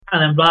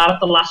And then right at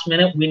the last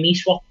minute, Winnie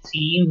swapped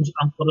teams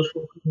and put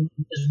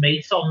his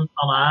mate on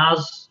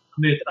ours,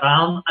 moved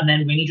around, and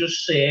then Winnie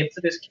just served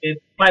to this kid.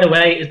 By the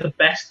way, is the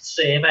best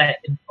server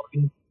in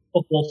fucking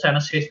football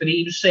tennis history.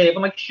 He was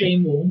serving like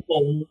Shane Warne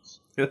balls.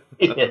 Yeah.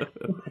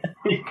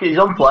 He's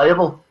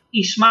unplayable.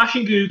 He's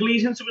smashing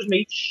googlies into his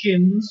mate's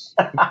shins.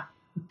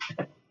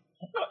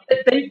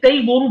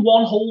 They won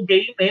one whole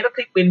game there, I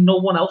think, when no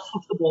one else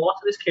touched the ball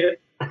after this kid.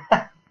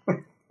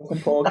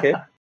 Fucking poor kid.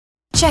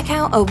 Check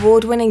out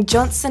award-winning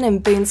Johnson &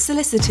 Boone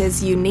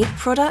Solicitors' unique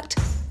product,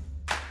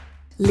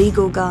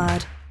 Legal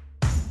Guard.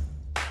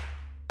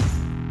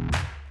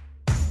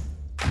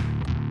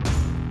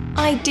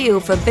 Ideal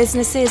for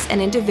businesses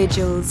and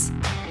individuals,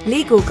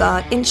 Legal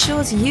Guard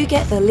ensures you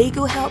get the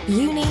legal help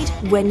you need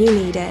when you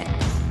need it.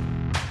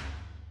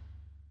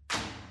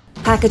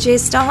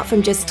 Packages start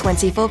from just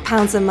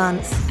 £24 a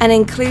month and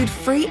include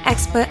free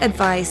expert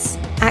advice,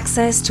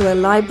 access to a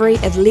library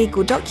of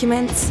legal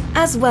documents,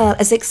 as well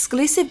as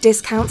exclusive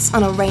discounts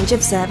on a range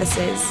of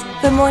services.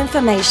 For more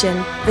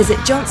information, visit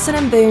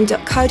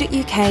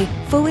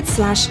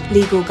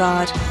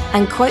johnsonandboone.co.uk/legalguard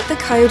and quote the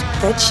code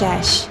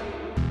THECHESH.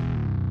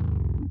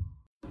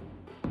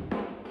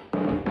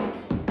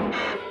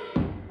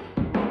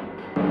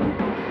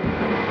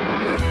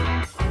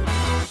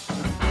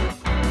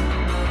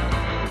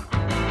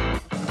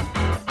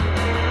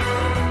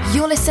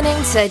 You're listening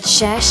to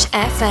Chesh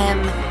FM,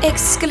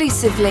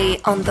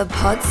 exclusively on the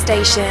Pod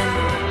Station.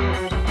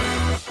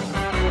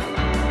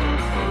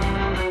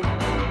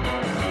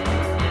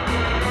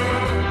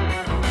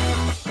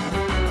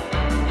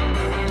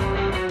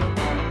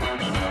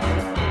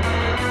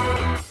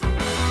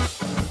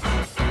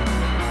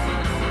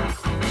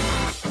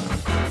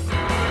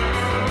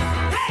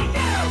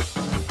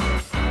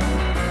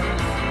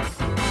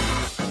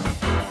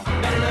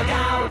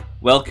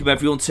 Welcome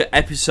everyone to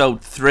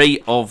episode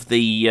 3 of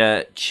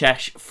the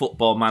Chesh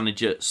Football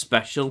Manager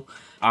special.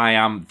 I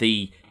am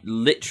the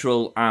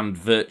literal and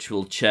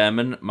virtual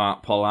chairman,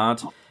 Mark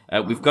Pollard.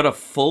 We've got a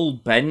full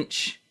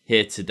bench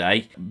here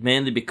today,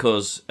 mainly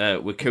because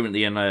we're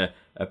currently in a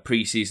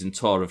pre-season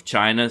tour of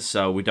China,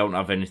 so we don't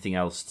have anything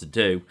else to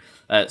do.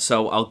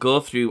 So I'll go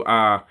through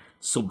our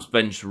subs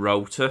bench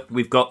rota.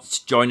 We've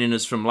got, joining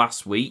us from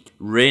last week,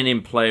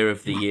 reigning player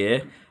of the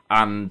year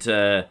and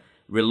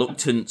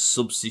reluctant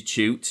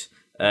substitute,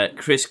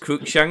 Chris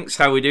Cruikshanks.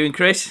 How are we doing,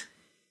 Chris?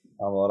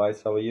 I'm alright,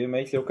 how are you,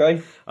 mate? You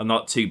okay? I'm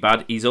not too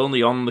bad. He's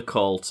only on the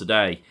call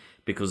today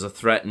because I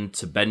threatened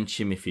to bench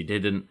him if he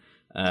didn't.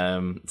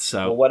 Well,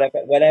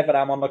 whenever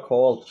I'm on the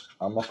call,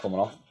 I'm not coming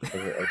off.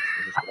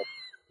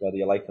 Whether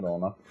you like it or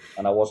not.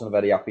 And I wasn't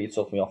very happy he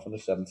took me off in the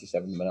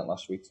 77th minute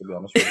last week, to be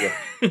honest with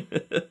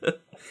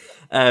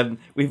you.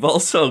 We've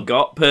also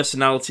got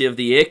Personality of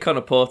the Year,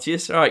 Connor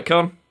Porteous. All right,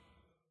 Con?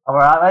 I'm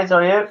alright, mate. How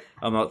are you?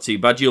 I'm not too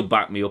bad. You'll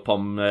back me up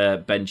on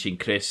benching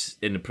Chris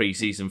in the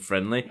pre-season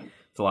friendly for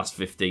the last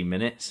 15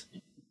 minutes.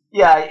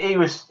 Yeah, he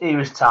was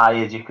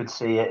tired. You could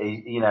see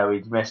it.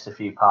 He'd missed a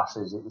few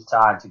passes. It was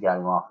time to get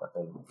him off, I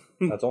think.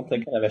 I don't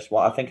think I missed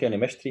one. I think he only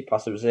missed 3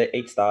 passes. It was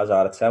 8 stars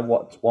out of 10.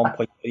 What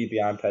 1.3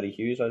 behind Perry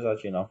Hughes, as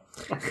you know.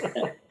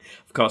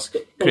 Of course,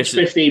 Chris.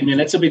 15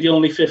 minutes. It'll be the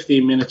only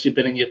 15 minutes you've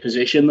been in your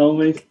position, though,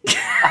 mate.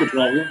 Good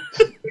problem.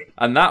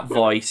 And that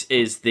voice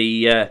is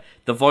the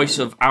voice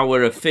of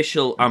our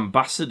official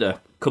ambassador,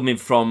 coming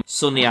from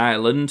Sunny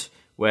Island,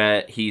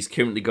 where he's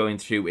currently going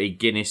through a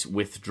Guinness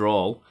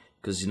withdrawal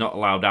because he's not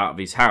allowed out of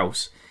his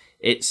house.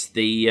 It's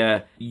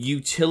the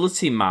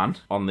utility man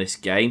on this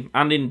game,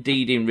 and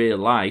indeed in real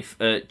life,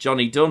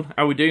 Johnny Dunn.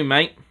 How we doing,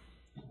 mate?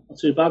 Not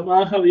too bad,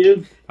 Mark. How are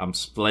you? I'm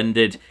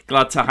splendid.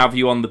 Glad to have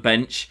you on the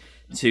bench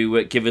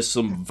to give us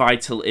some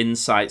vital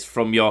insights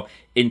from your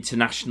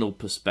international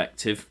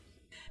perspective.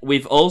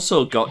 We've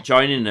also got,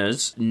 joining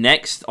us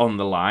next on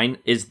the line,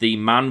 is the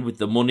man with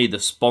the money,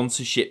 the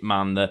sponsorship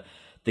man, the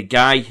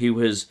guy who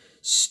has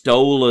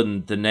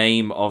stolen the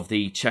name of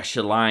the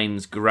Cheshire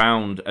Lions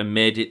ground and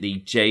made it the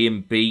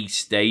J&B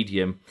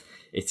Stadium.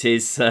 It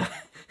is,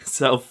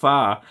 so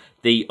far,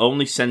 the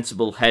only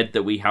sensible head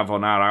that we have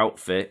on our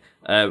outfit,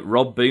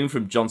 Rob Boone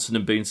from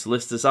Johnson & Boone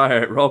Solicitors.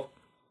 Hi, Rob.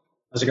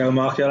 How's it going,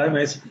 Mark? You all right,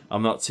 mate?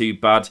 I'm not too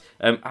bad.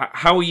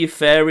 How are you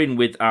faring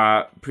with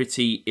our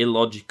pretty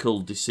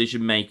illogical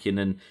decision-making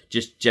and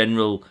just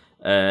general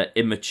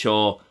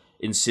immature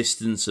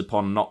insistence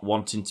upon not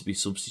wanting to be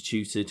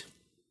substituted?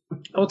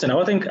 I don't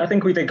know. I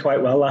think we did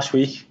quite well last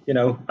week.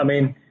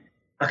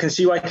 I can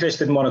see why Chris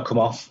didn't want to come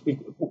off.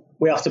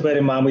 We have to bear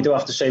in mind we do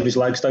have to save his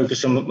legs, though, for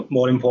some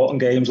more important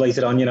games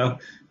later on, I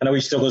know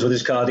he struggles with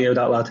his cardio,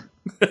 that lad.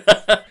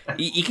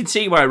 You can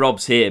see why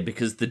Rob's here,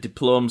 because the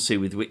diplomacy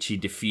with which he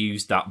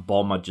diffused that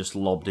bomb I just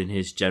lobbed in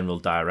his general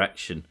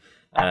direction.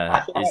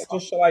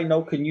 Just so I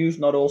know, can you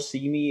not all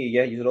see me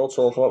here? You all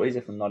talk about it as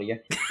if I'm not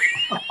here.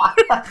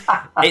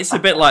 It's a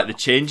bit like the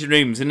changing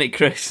rooms, isn't it,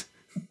 Chris?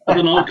 I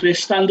don't know,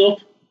 Chris, stand up.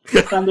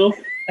 Stand up.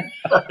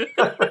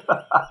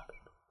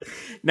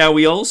 Now,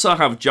 we also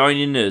have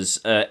joining us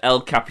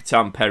El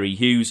Capitan Perry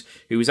Hughes,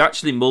 who is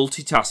actually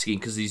multitasking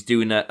because he's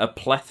doing a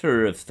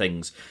plethora of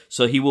things.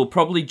 So he will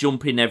probably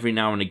jump in every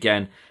now and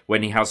again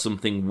when he has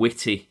something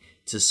witty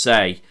to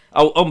say.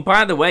 Oh, and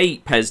by the way,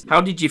 Pez,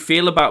 how did you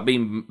feel about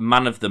being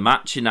man of the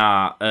match in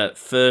our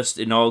first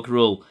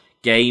inaugural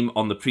game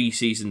on the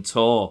pre-season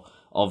tour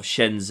of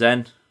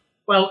Shenzhen?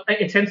 Well,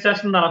 it's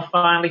interesting that I've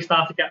finally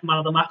started getting man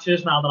of the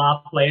matches now that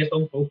our players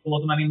don't go for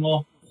them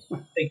anymore. I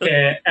think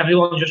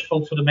everyone just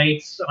votes for the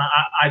mates, and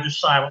I just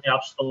silently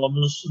have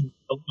slummers and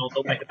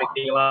don't make a big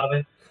deal out of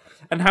it.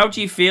 And how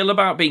do you feel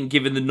about being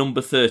given the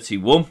number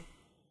 31?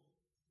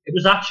 It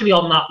was actually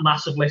on that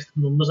massive list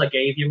of numbers I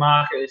gave you,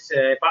 Mark. It's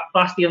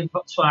Bastian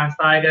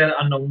Schweinsteiger,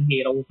 a known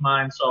hero of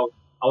mine, so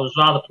I was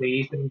rather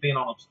pleased, if I'm being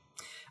honest.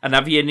 And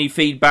have you any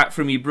feedback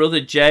from your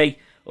brother, Jay,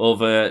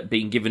 over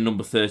being given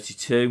number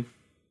 32?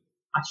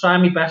 I try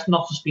my best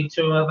not to speak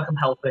to him if I can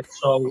help it,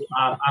 so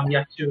I'm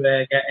yet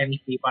to get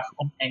any feedback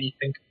on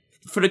anything.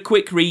 For a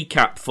quick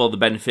recap for the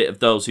benefit of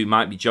those who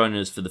might be joining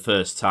us for the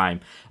first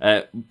time,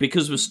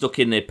 because we're stuck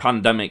in a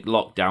pandemic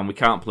lockdown, we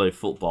can't play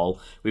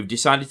football. We've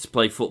decided to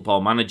play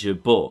Football Manager,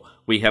 but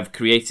we have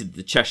created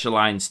the Cheshire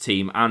Lions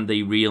team and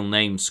the Real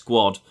Name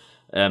squad,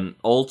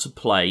 all to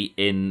play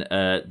in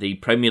the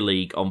Premier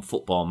League on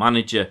Football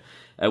Manager.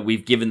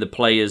 We've given the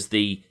players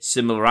the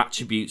similar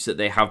attributes that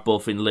they have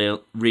both in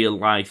real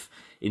life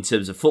in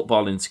terms of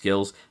footballing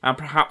skills and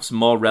perhaps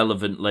more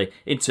relevantly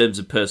in terms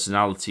of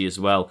personality as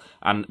well.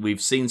 And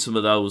we've seen some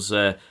of those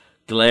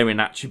glaring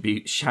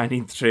attributes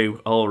shining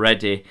through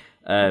already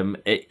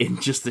in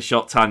just the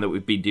short time that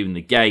we've been doing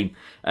the game.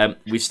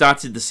 We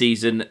started the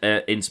season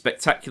in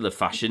spectacular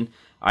fashion,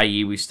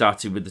 i.e. we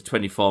started with the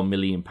 £24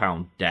 million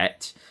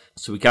debt,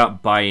 so we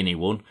can't buy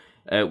anyone.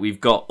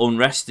 We've got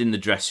unrest in the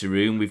dressing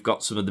room. We've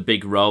got some of the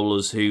big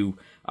rollers who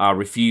are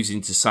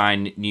refusing to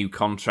sign new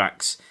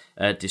contracts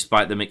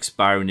despite them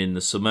expiring in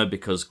the summer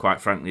because, quite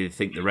frankly, they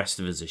think the rest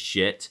of us are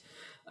shit.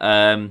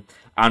 And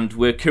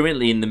we're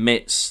currently in the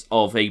midst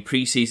of a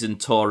pre-season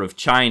tour of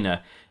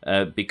China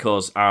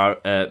because our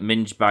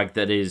minge bag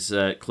that is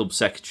Club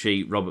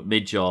Secretary Robert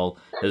Midgall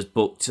has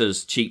booked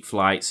us cheap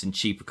flights and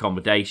cheap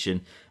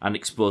accommodation and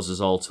exposed us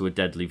all to a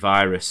deadly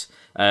virus.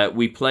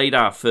 We played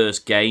our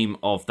first game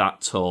of that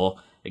tour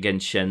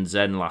against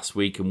Shenzhen last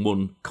week and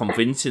won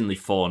convincingly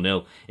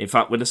 4-0. In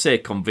fact, when I say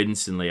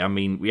convincingly, I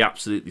mean we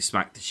absolutely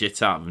smacked the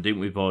shit out of them, didn't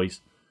we,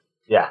 boys?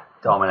 Yeah,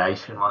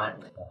 domination,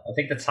 wasn't it? I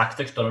think the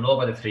tactics done it all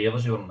by the three of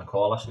us who were on the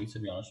call last week, to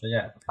be honest with you.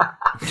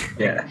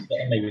 Yeah.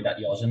 Maybe that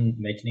yours and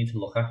Midge need to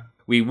look at.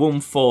 We won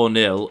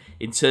 4-0.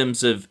 In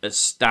terms of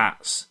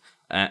stats,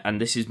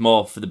 and this is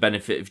more for the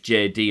benefit of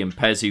JD and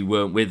Pez who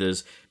weren't with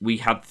us, we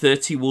had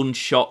 31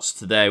 shots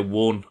to their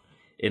 1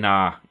 in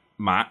our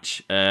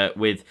match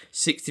with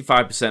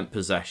 65%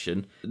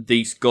 possession.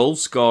 These goal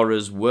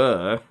scorers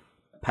were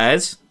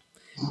Pez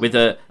with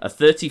a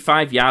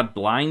 35-yard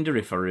blinder,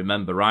 if I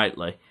remember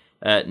rightly.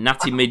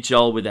 Natty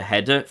Midgall with a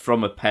header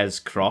from a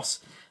Pez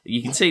cross.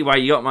 You can see why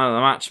you got man of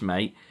the match,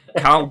 mate.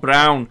 Carl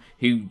Brown,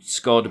 who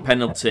scored a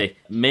penalty,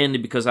 mainly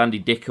because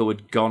Andy Dicko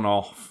had gone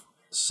off.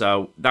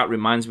 So that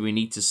reminds me we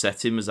need to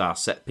set him as our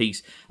set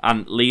piece.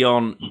 And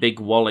Leon Big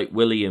Wallet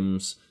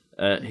Williams,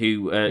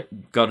 who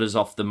got us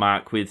off the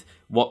mark with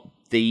what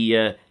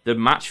the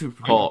match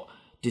report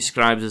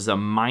describes as a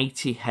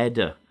mighty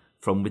header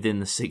from within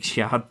the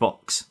 6-yard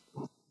box.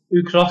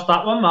 Who crossed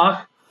that one,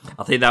 Mark?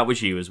 I think that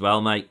was you as well,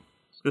 mate.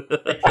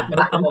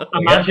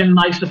 Imagine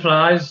my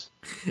surprise.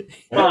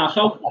 Mark,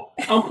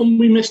 how come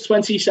we missed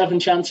 27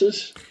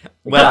 chances?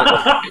 Well,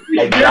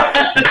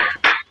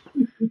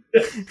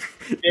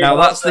 now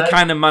that's the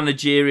kind of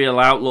managerial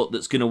outlook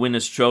that's going to win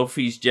us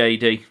trophies,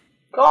 JD.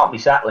 Can't be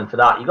settling for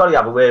that. You've got to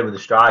have a word with the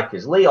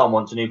strikers. Leon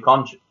wants a new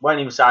contract. Won't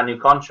even sign a new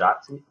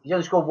contract. He's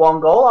only scored 1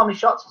 goal. How many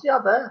shots did he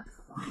have there?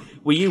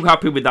 Were you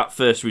happy with that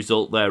first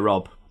result there,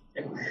 Rob?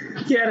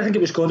 Yeah, I think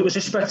it was good. It was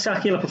a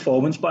spectacular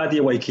performance by the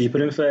away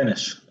keeper, in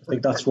fairness. I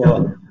think that's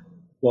what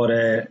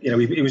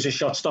he was a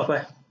shot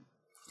stopper.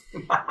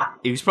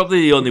 He was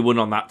probably the only one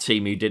on that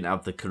team who didn't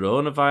have the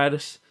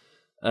coronavirus.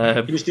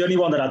 He was the only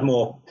one that had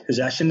more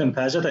possession than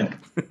Pez, I think.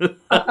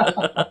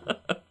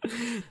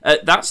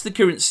 That's the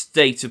current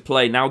state of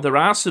play. Now, there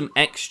are some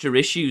extra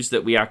issues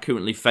that we are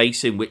currently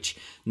facing, which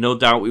no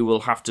doubt we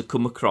will have to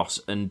come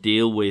across and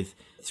deal with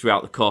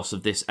throughout the course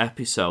of this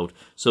episode.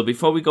 So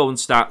before we go and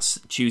start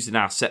choosing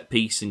our set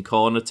piece and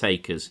corner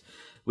takers,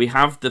 we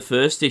have the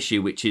first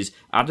issue, which is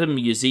Adam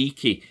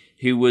Yaziki,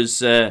 who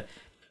was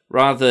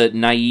rather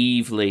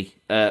naively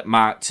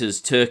marked as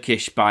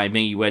Turkish by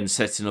me when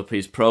setting up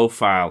his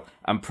profile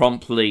and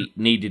promptly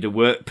needed a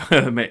work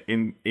permit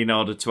in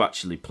order to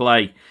actually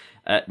play.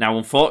 Now,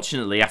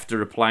 unfortunately,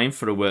 after applying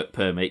for a work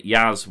permit,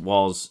 Yaz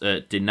was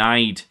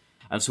denied,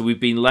 and so we've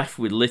been left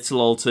with little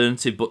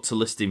alternative but to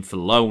list him for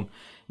loan.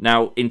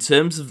 Now, in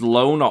terms of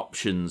loan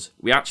options,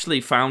 we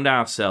actually found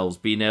ourselves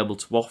being able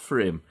to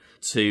offer him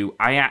to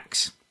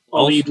Ajax.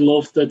 Oh, he'd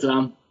love the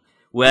Dan.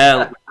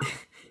 Well,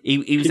 he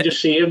was... You can just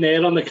see him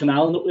there on the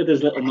canal with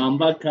his little man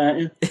bag, can't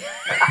you?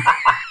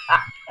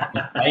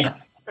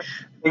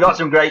 He got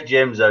some great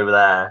gyms over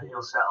there.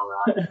 He'll settle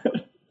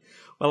that.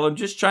 Well, I'm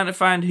just trying to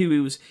find who he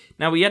was.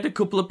 Now, he had a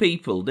couple of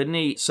people, didn't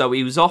he? So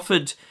he was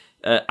offered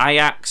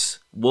Ajax,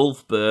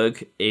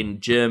 Wolfsburg in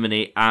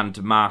Germany,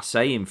 and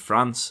Marseille in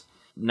France.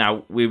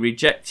 Now, we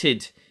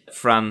rejected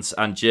France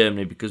and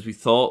Germany because we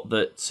thought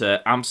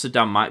that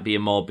Amsterdam might be a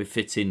more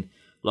befitting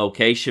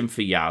location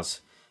for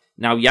Yaz.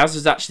 Now, Yaz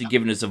has actually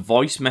given us a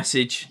voice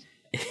message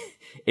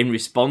in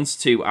response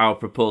to our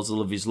proposal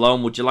of his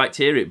loan. Would you like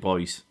to hear it,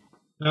 boys?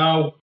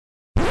 No.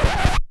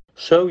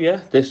 So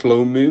yeah, this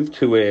loan move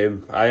to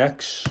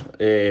Ajax,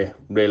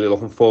 really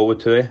looking forward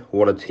to it.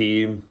 What a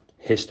team,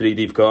 history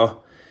they've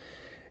got.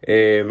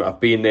 I've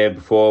been there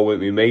before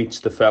with my mates,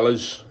 the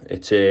fellas.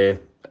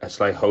 It's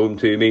like home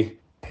to me.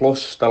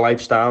 Plus, the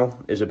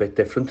lifestyle is a bit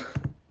different.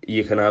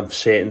 You can have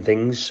certain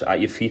things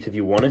at your feet if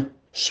you want it,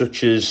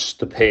 such as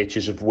the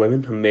purchase of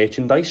women and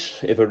merchandise,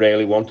 if I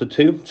really wanted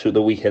to. So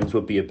the weekends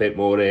would be a bit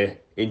more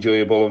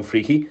enjoyable and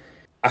freaky.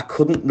 I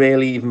couldn't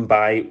really even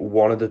buy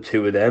one of the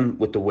two of them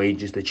with the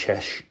wages the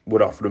Czech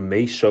were offering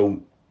me.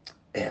 So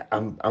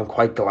I'm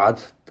quite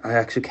glad I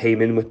actually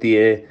came in with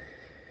the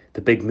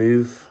big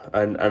move,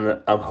 and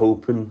I'm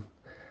hoping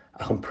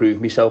I can prove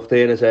myself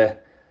there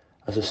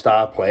as a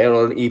star player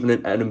or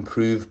even an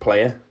improved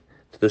player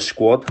to the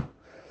squad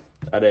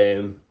at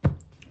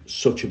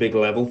such a big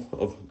level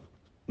of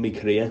my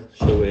career.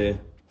 So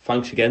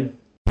thanks again.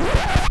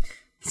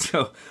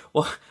 So,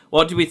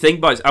 what do we think,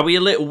 boys? Are we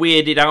a little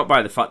weirded out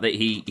by the fact that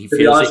he To be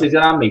feels honest, it? he's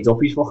an made up.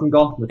 He's fucking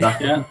gone with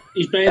that. Yeah,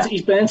 he's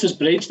burnt his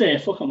bridge there.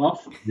 Fuck him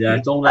off. Yeah,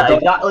 don't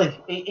Exactly.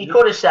 He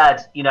could have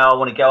said, I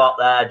want to go out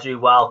there, do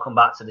well, come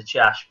back to the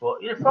Czech, but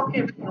fuck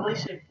him,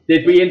 release him.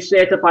 Did we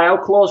insert a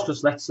buyout clause?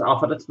 Because let's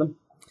offer it to them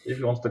if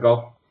he wants to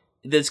go.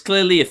 There's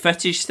clearly a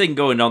fetish thing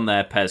going on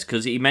there, Pez,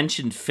 because he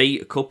mentioned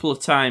feet a couple of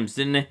times,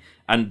 didn't he?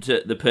 And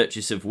the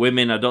purchase of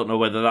women. I don't know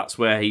whether that's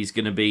where he's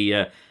going to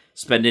be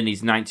spending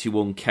his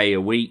 91k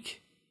a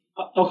week.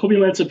 How come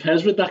you went to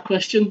Pez with that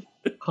question?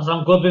 Because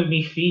I'm good with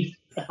me feet,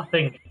 I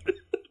think.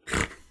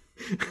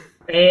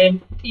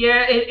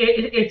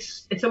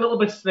 It's a little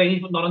bit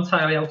strange, but not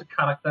entirely out of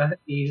character.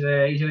 He's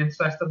an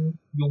interesting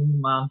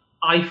young man.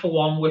 I, for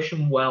one, wish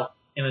him well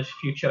in his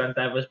future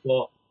endeavours,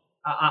 but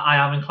I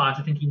am inclined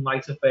to think he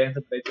might have burned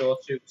a bridge or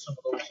two with some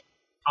of those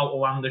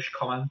outlandish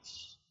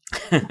comments.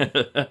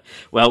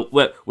 Well,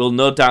 we'll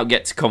no doubt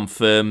get to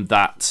confirm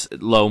that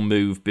loan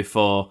move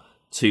before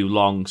too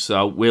long.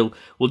 So we'll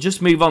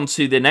just move on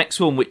to the next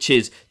one, which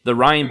is the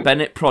Ryan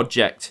Bennett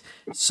project.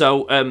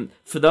 So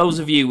for those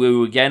of you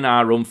who again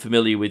are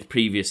unfamiliar with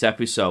previous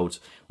episodes,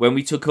 when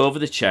we took over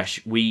the Czech,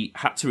 we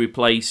had to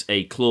replace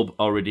a club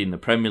already in the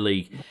Premier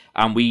League,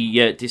 and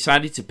we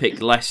decided to pick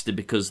Leicester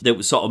because they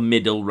were sort of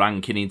middle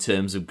ranking in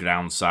terms of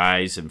ground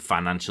size and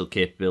financial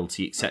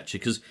capability, etc.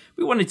 Because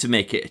we wanted to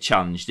make it a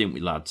challenge, didn't we,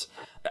 lads?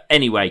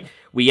 Anyway,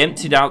 we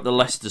emptied out the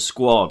Leicester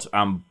squad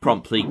and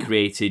promptly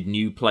created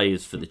new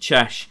players for the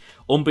Czech.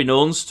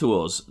 Unbeknownst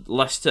to us,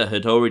 Leicester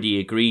had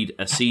already agreed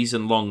a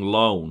season-long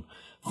loan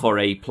for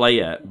a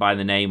player by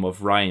the name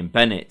of Ryan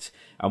Bennett,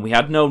 and we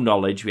had no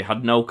knowledge, we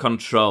had no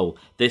control.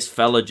 This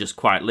fella just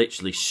quite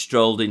literally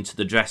strolled into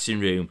the dressing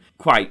room,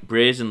 quite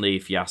brazenly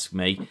if you ask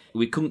me.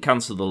 We couldn't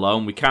cancel the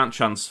loan, we can't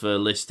transfer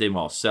list him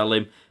or sell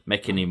him,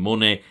 make any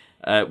money.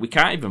 We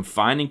can't even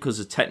fine him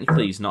because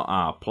technically he's not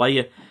our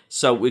player.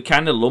 So we're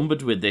kind of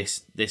lumbered with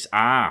this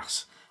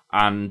arse,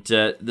 and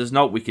there's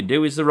not what we can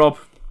do, is there, Rob?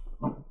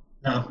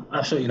 No,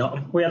 absolutely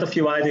not. We had a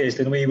few ideas,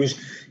 didn't we?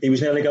 He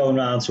was nearly going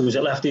round, so was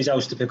it Lefty's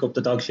house to pick up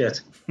the dog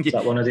shit? Is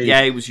that one of the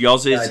it was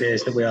Yoz's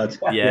ideas that we had?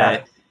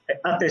 Yeah.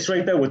 At this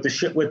rate, though, with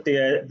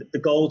the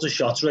goal to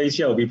shots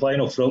ratio, we'll be playing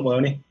up front,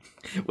 won't he?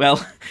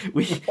 Well,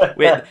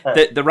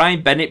 the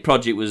Ryan Bennett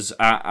project was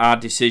our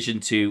decision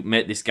to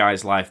make this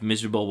guy's life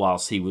miserable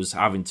whilst he was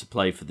having to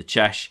play for the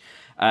Czech.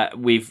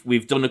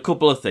 We've done a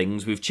couple of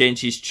things. We've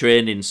changed his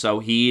training, so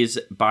he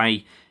is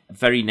by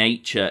very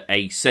nature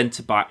a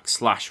centre-back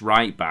 /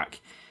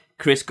 right-back.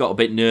 Chris got a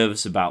bit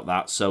nervous about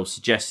that, so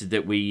suggested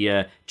that we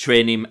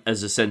train him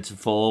as a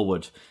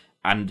centre-forward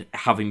and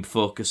have him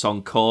focus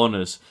on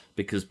corners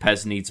because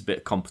Pez needs a bit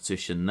of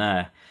competition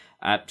there.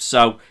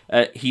 So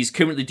he's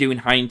currently doing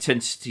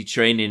high-intensity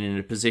training in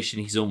a position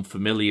he's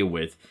unfamiliar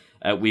with.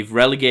 We've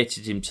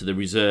relegated him to the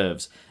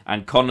reserves,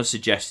 and Connor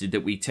suggested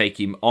that we take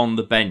him on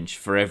the bench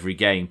for every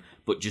game,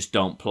 but just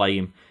don't play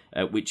him,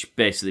 which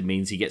basically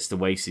means he gets to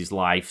waste his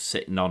life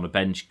sitting on a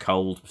bench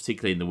cold,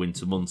 particularly in the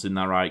winter months. Isn't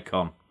that right,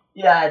 Con?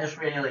 Yeah, just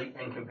really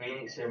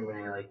inconvenience him,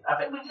 really. I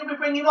think did we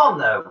bring him on,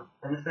 though,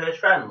 in the first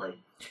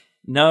friendly?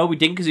 No, we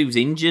didn't because he was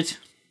injured.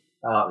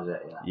 Oh, that was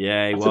it, yeah.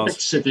 Yeah, he That's was. a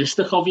bit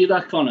sadistic of you,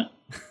 that, Connor.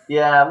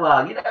 Yeah, well,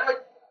 I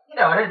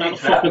don't think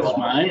it's fucking everyone.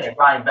 mind.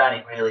 Ryan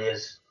Bennett really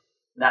is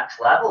next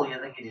level. You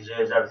think he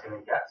deserves everything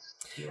he gets.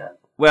 Yeah.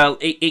 Well,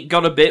 it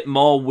got a bit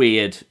more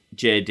weird,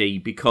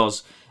 JD,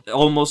 because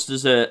almost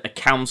as a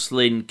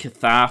counselling,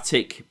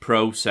 cathartic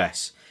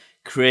process,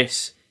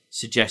 Chris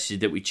suggested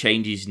that we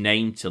change his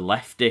name to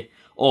Lefty,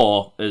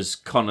 Or, as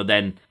Connor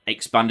then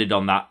expanded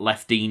on that,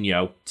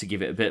 Leftinho, to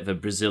give it a bit of a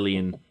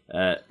Brazilian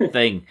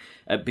thing,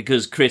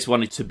 because Chris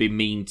wanted to be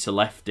mean to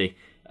Lefty.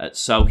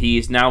 So he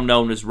is now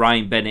known as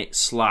Ryan Bennett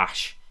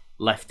 /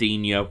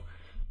 Leftinho.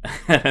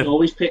 He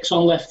always picks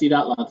on Lefty,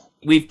 that lad.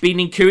 We've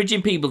been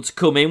encouraging people to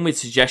come in with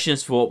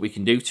suggestions for what we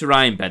can do to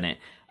Ryan Bennett.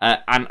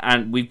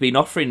 And we've been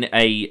offering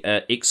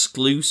a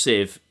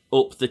exclusive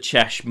Up the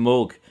Chesh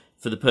mug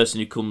for the person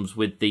who comes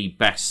with the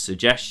best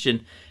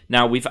suggestion.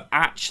 Now, we've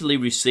actually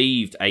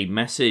received a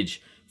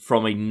message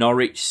from a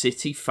Norwich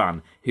City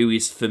fan who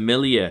is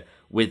familiar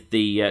with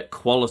the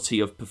quality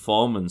of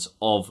performance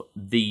of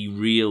the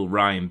real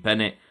Ryan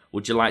Bennett.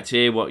 Would you like to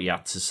hear what he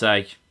had to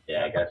say?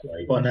 Yeah, I guess so.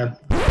 Go on then.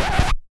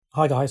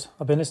 Hi guys,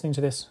 I've been listening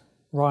to this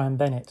Ryan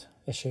Bennett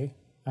issue,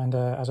 and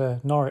as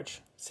a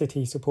Norwich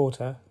City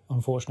supporter,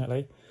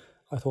 unfortunately,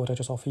 I thought I'd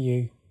just offer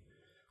you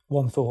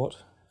one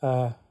thought.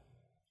 I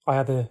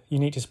had the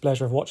unique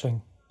displeasure of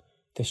watching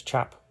this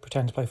chap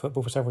pretend to play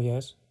football for several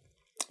years.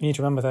 You need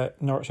to remember that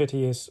Norwich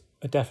City is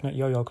a definite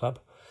yo-yo club.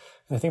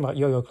 And the thing about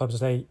yo-yo clubs is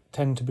they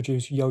tend to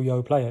produce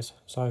yo-yo players,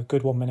 so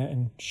good 1 minute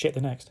and shit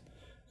the next.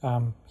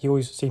 He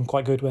always seemed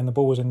quite good when the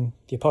ball was in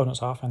the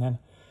opponent's half, and then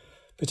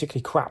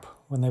particularly crap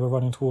when they were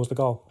running towards the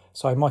goal.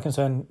 So my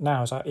concern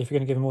now is that if you're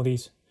going to give him all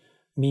these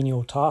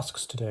menial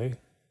tasks to do,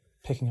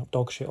 picking up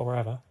dog shit or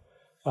whatever,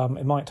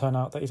 it might turn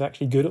out that he's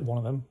actually good at one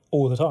of them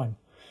all the time.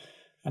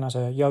 And as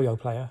a yo-yo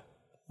player,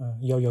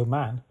 yo-yo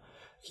man,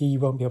 he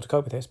won't be able to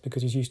cope with this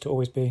because he's used to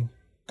always being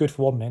good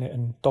for 1 minute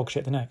and dog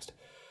shit the next.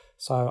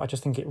 So I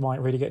just think it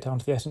might really get down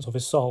to the essence of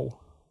his soul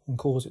and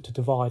cause it to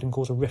divide and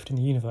cause a rift in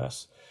the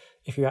universe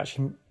if you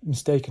actually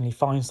mistakenly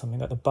find something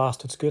that the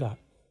bastard's good at.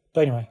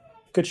 But anyway,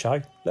 good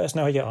show. Let us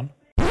know how you get on.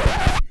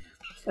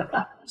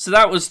 So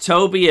that was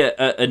Toby,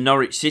 a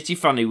Norwich City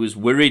fan who was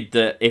worried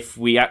that if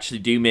we actually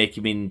do make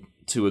him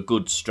into a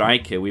good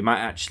striker, we might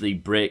actually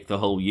break the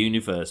whole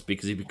universe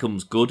because he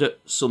becomes good at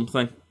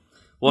something.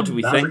 What do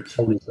we think?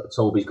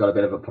 Toby's got a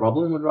bit of a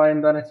problem with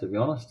Ryan Bennett, to be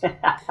honest.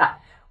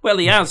 Well,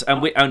 he has,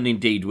 and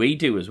indeed we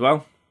do as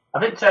well. I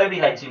think Toby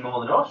hates him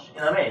more than us.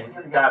 You know what I mean?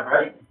 Give the guy a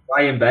break.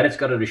 Ryan Bennett's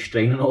got a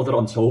restraining order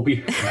on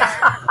Toby.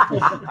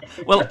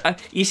 Well,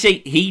 you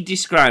see, he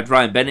described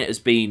Ryan Bennett as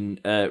being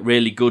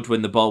really good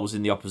when the ball was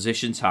in the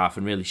opposition's half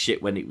and really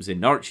shit when it was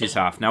in Norwich's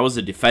half. Now, as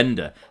a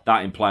defender,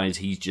 that implies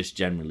he's just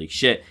generally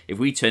shit. If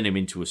we turn him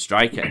into a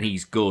striker and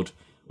he's good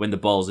when the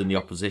ball's in the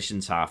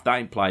opposition's half, that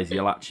implies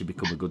he'll actually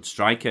become a good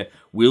striker.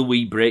 Will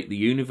we break the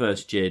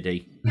universe,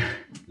 JD?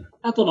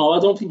 I don't know. I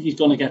don't think he's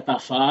going to get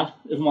that far,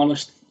 if I'm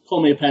honest.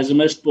 Call me a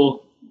pessimist,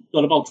 but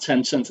got about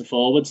 10 centre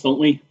forwards, don't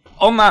we?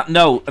 On that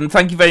note, and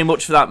thank you very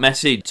much for that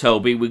message,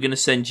 Toby. We're going to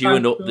send you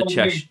an Up the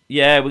Chesh.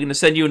 Yeah, we're going to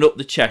send you an Up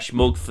the Chesh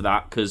mug for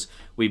that because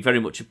we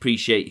very much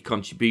appreciate your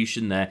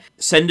contribution there.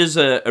 Send us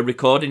a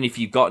recording if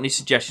you've got any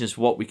suggestions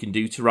for what we can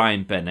do to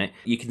Ryan Bennett.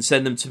 You can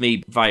send them to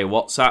me via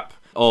WhatsApp,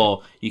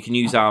 or you can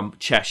use our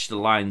Chesh the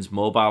Lions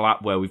mobile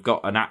app where we've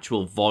got an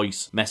actual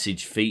voice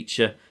message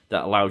feature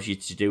that allows you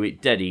to do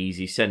it dead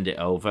easy. Send it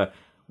over,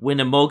 win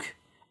a mug,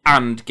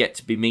 and get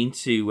to be mean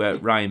to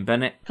Ryan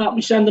Bennett. Can't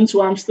we send them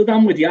to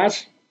Amsterdam with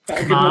Yaz?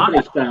 That'll give them a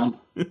breakdown.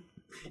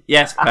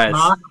 Yes,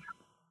 Pez.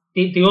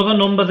 The other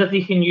number that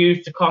you can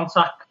use to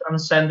contact and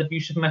send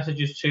abusive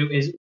messages to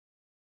is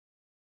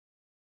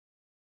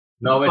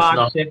No, it's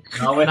not.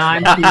 No, it's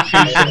not.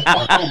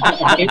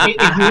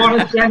 If you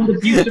want to send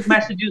abusive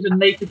messages and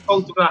naked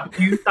photographs,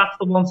 that's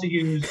the one to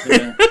use.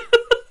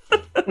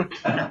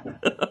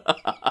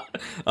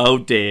 Oh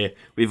dear,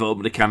 we've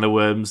opened a can of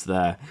worms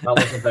there. That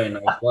wasn't very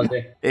nice, was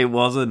it? It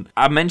wasn't.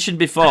 I mentioned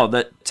before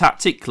that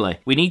tactically,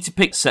 we need to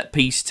pick set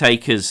piece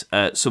takers.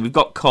 So we've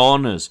got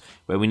corners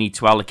where we need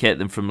to allocate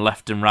them from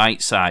left and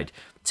right side.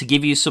 To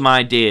give you some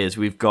ideas,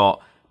 we've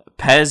got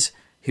Pez,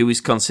 who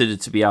is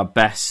considered to be our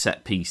best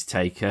set piece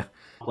taker.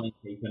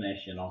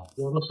 You're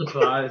not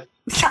surprised.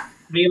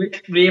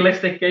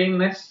 Realistic game,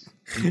 this.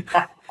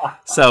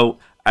 So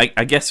I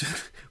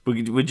guess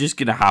we're just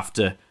going to have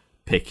to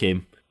pick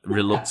him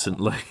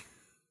reluctantly.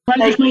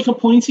 Can I just make a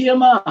point here,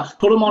 Mark?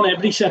 Put him on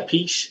every set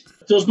piece.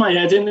 It does my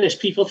head in this.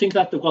 People think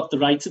that they've got the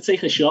right to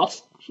take a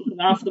shot.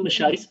 Half of them are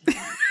shite.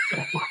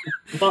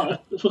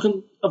 But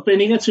I've been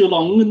here too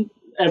long, and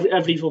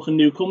every fucking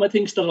newcomer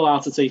thinks they're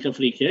allowed to take a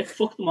free kick.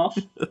 Fuck them off.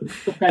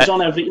 Depends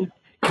on everything.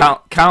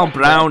 Carl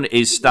Brown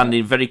is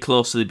standing very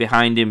closely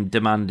behind him,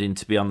 demanding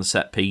to be on the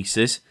set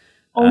pieces.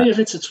 Only if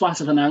it's a twat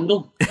of an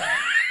angle.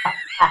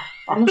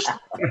 No,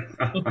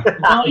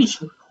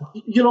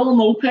 you all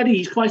know Perry,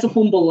 he's quite a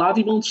humble lad,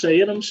 he won't say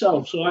it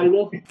himself, so I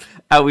will.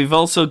 We've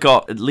also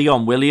got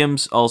Leon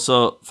Williams,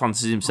 also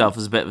fancies himself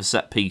as a bit of a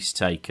set-piece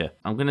taker.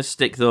 I'm going to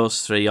stick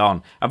those three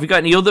on. Have we got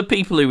any other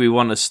people who we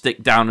want to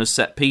stick down as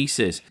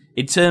set-pieces?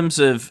 In terms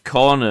of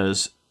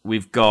corners,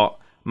 we've got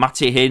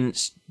Matty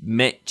Hintz,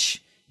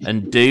 Mitch,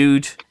 and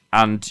Dude,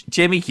 and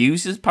Jamie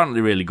Hughes is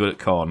apparently really good at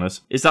corners.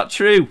 Is that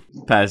true,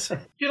 Pez? Do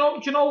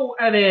you know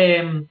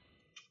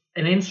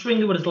an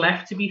in-swinger with his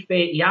left, to be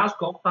fair, he has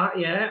got that,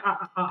 yeah.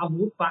 I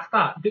would back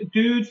that.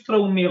 Dude's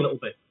thrown me a little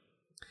bit.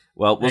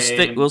 Well,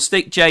 we'll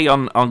stick Jay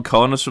on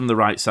corners from the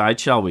right side,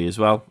 shall we, as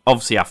well?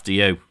 Obviously after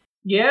you.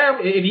 Yeah,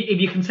 if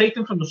you can take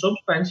them from the subs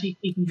bench,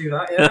 he can do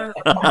that,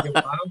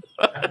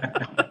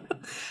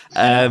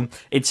 yeah.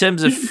 In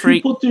terms of free...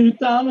 You put Dude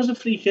down as a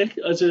free kick,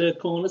 as a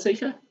corner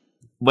taker?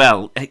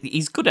 Well,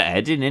 he's good at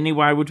heading, isn't he?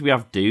 Why would we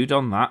have Dude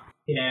on that?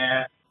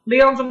 Yeah.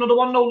 Leon's another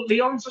one, though.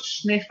 Leon's a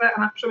sniffer,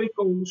 an absolute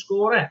goal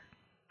scorer.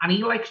 And he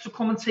likes to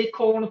come and take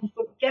corners and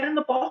stuff. Get in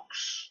the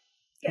box.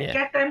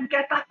 Get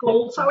that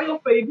goal tally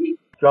up, baby.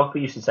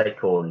 Drogba used to take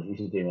corners. He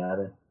used to do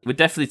that. We're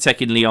definitely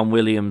taking Leon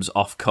Williams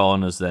off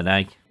corners then,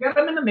 eh? Get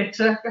him in the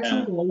mixer. Get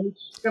some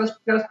goals.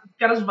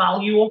 Get his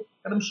value up.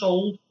 Get him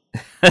sold.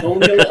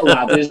 Only a little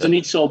lad, isn't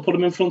he? So put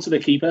him in front of the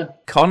keeper.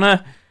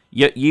 Connor,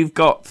 you've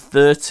got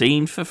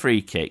 13 for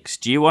free kicks.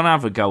 Do you want to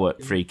have a go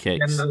at free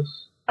kicks?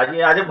 I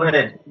didn't want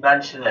to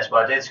mention this,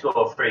 but I did score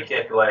a free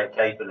kick away at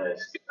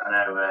Capenhurst. I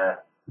know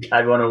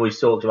everyone always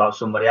talks about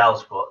somebody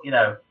else, but,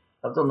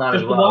 I've done that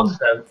as well,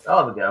 so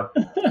I'll have a go.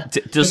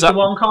 Just the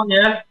one, Con,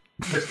 yeah?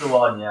 Just the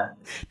one, yeah.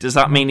 Does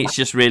that mean it's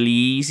just really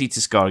easy to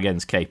score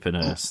against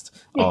Capenhurst?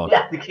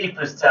 Yeah, the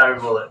keeper's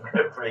terrible at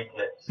free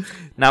kicks.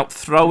 Now,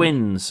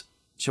 throw-ins.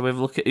 Shall we have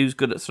a look at who's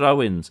good at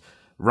throw-ins?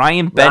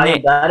 Ryan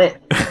Bennett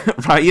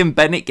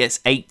gets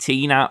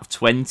 18 out of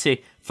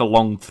 20 for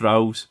long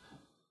throws.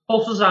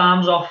 Pulls his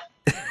arms off.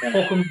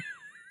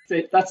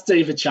 That's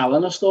David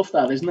Challoner stuff,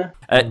 that, isn't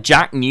it?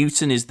 Jack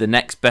Newton is the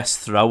next best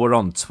thrower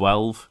on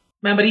 12.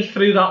 Remember, he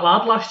threw that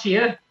lad last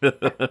year at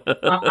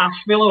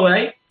Ashville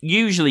away.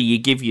 Usually you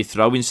give your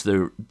throw-ins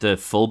to the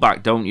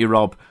fullback, don't you,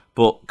 Rob?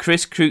 But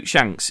Chris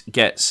Cruikshanks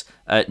gets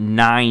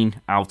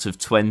 9 out of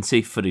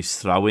 20 for his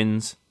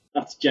throw-ins.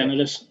 That's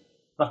generous.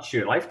 That's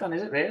your life then,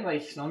 is it, really?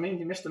 Like, you know what I mean?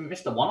 You missed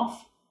the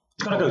one-off.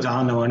 He's got to go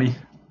down though, hasn't he?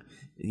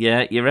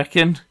 Yeah, you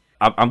reckon?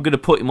 I'm going to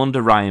put him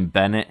under Ryan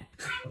Bennett.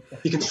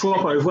 You can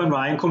swap over when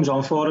Ryan comes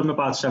on for him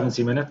about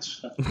 70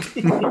 minutes.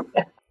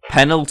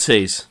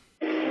 Penalties.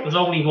 There's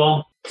only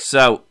one.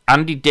 So,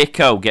 Andy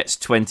Dicko gets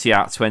 20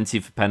 out of 20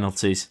 for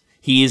penalties.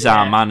 He is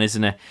our man,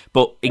 isn't he?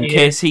 But in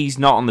case he's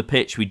not on the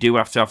pitch, we do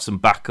have to have some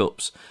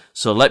backups.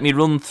 So let me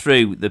run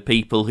through the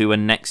people who are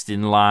next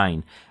in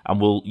line,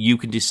 and you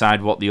can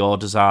decide what the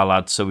orders are,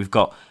 lads. So we've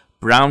got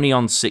Brownie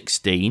on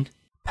 16,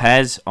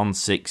 Pez on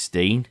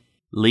 16,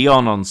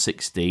 Leon on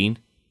 16,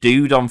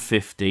 Dude on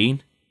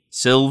 15,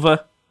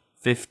 Silver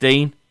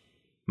 15,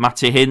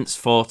 Matty Hintz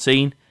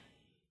 14,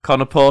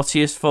 Connor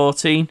Porteous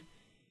 14,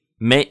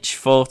 Mitch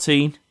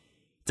 14,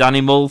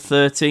 Danny Mull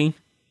 13.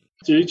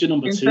 Dude, you're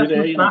number 2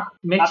 there.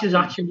 Mitch is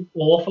actually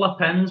awful at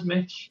pens,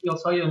 Mitch. He'll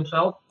tell you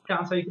himself.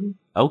 Can't take him.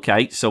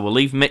 Okay, so we'll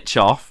leave Mitch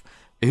off.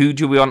 Who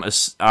do we want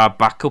as our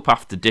backup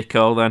after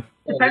Dicko then?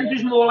 Depends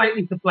who's more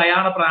likely to play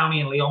out of Brownie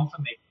and Leon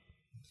for me.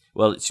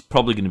 Well, it's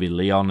probably going to be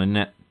Leon, isn't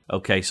it?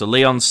 Okay, so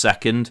Leon's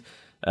second.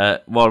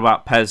 What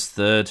about Pez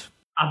third?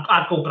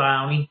 I'd go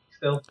Brownie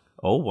still.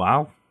 Oh,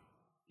 wow.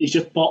 He's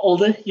just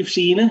bottled it. You've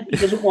seen it. He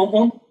doesn't want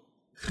one.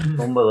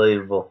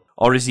 Unbelievable.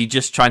 Or is he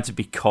just trying to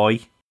be coy?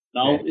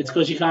 No, it's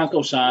because you can't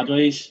go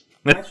sideways.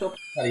 Nice up.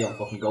 Carry on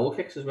fucking goal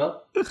kicks as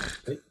well.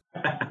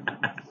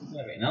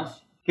 Very nice.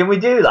 Can we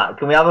do that?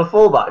 Can we have a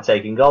fullback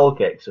taking goal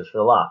kicks just for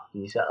a laugh?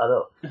 Can you set that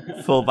up?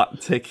 Fullback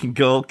taking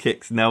goal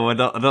kicks? No, I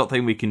don't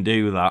think we can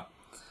do that.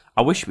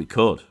 I wish we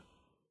could.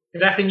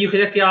 You reckon you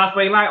could hit the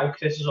halfway line? Oh,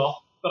 Chris is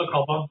off. Got a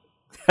cob on.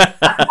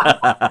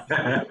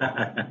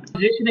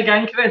 Position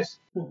again, Chris.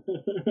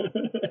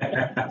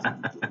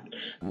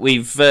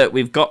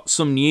 We've got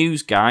some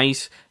news,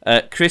 guys.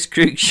 Chris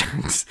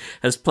Cruikshanks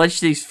has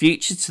pledged his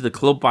future to the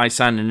club by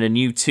signing a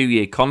new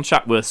 2-year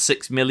contract worth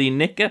 $6 million,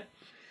 Nicker.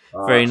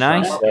 Very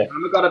nice.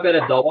 We've got a bit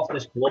of dough off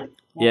this club.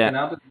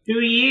 Yeah.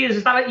 2 years.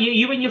 Is that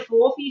you in your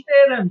 40s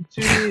there then?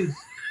 2 years.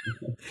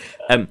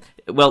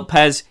 Well,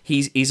 Pez,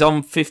 he's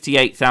on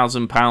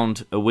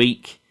 £58,000 a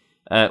week,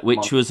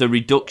 which was a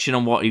reduction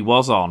on what he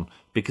was on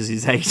because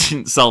his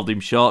agent sold him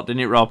short,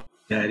 didn't it, Rob?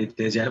 Yeah, it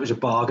did. Yeah, it was a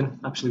bargain,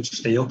 absolute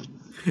steal.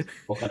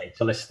 Fucking hate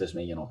to list as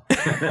me, you know.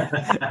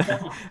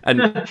 and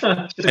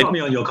got me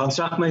on your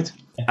contract, mate.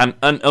 And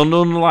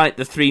unlike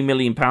the £3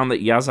 million that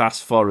he has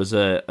asked for as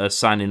a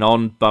signing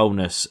on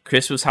bonus,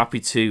 Chris was happy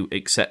to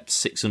accept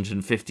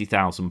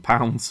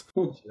 £650,000.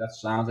 That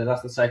sounds it.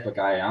 That's the type of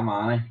guy I am,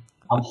 aren't I?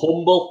 I'm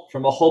humble,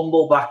 from a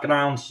humble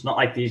background, not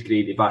like these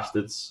greedy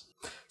bastards.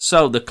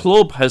 So the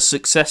club has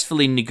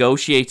successfully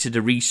negotiated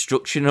a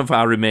restructuring of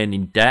our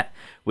remaining debt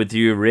with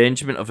the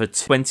arrangement of a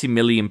 £20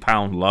 million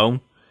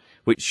loan,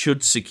 which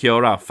should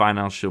secure our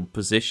financial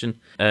position,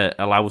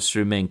 allow us to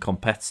remain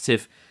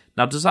competitive.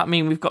 Now, does that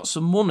mean we've got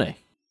some money?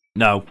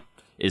 No,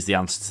 is the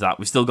answer to that.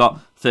 We've still got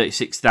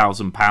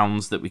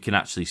 £36,000 that we can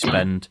actually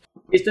spend.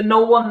 Is there no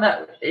one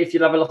that, if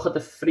you have a look at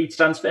the free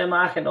transfer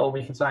market, or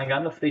we can try and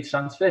get a free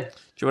transfer? Do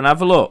you want to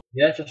have a look?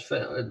 Yeah, just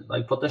for,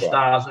 put the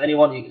stars.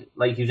 Anyone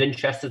who's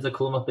interested to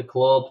come at the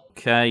club.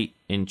 Okay,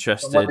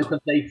 interested.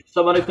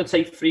 Someone who can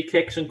take free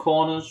kicks and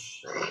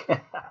corners.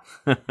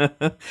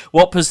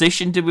 What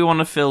position do we want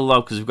to fill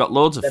though? Because we've got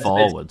loads of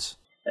forwards.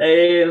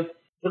 Can't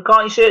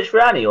you search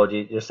for any, or do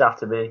you just have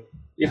to be?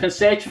 You can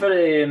search for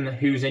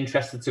who's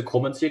interested to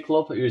come into your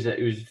club,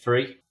 who's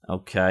free.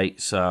 Okay,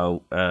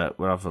 so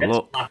we'll have a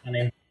look.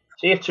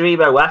 See if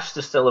Taribo West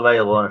is still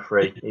available on a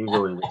free. He was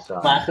always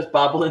excited. Marcus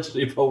Babbel and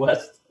Taribo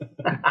West.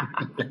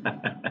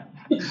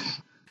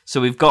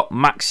 So we've got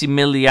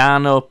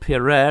Maximiliano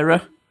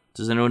Pereira.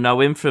 Does anyone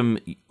know him from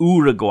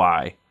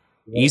Uruguay?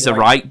 He's a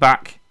right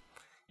back.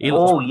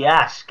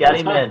 Yes, get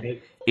him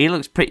in. He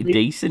looks pretty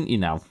decent, you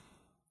know.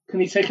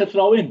 Can he take a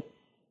throw in?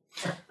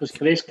 Because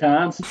Chris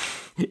can't.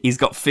 He's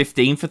got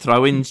 15 for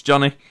throw-ins,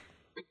 Johnny.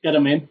 Get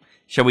him in.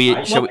 Shall we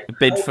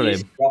bid for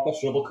him? Proper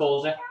trouble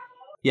calls it.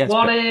 Yes.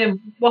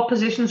 What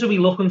positions are we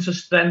looking to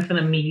strengthen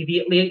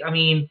immediately? I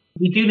mean,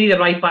 we do need a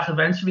right back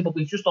eventually, but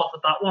we've just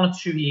offered that one a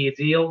 2-year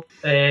deal.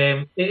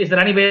 Is there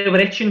anywhere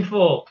we're itching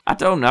for? I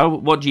don't know.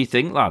 What do you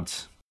think,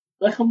 lads?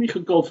 I reckon we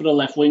could go for a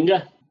left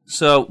winger.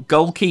 So,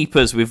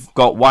 goalkeepers, we've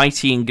got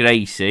Whitey and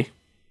Gracie,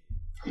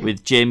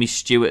 with Jamie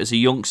Stewart as a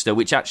youngster,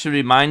 which actually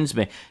reminds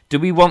me, do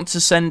we want to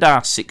send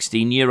our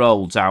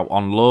 16-year-olds out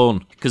on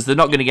loan? Because they're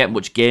not going to get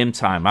much game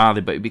time, are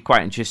they? But it'd be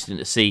quite interesting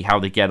to see how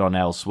they get on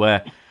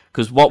elsewhere.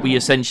 Because what we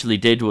essentially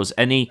did was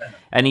any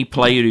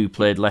player who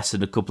played less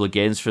than a couple of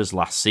games for us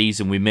last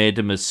season, we made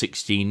them a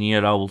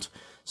 16-year-old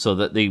so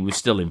that they were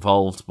still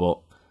involved. But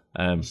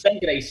send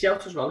Gracie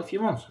out as well if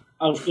you want.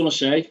 I was going to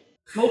say.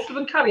 Most of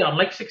them carry on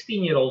like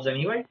 16-year-olds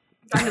anyway.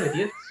 Kind of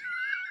idiots.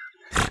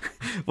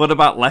 What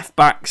about left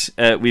backs?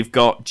 We've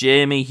got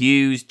Jamie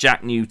Hughes,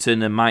 Jack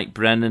Newton, and Mike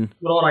Brennan.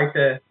 We're all right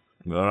there.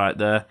 We're all right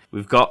there.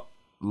 We've got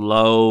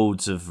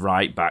loads of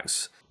right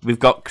backs. We've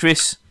got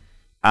Chris.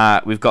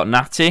 We've got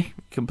Natty,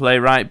 can play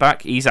right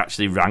back. He's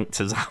actually ranked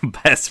as our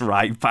best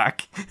right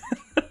back.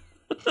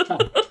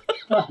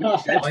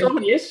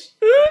 Yes.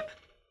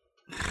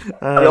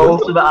 The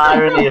ultimate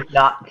irony if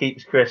Nat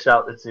keeps Chris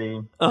out the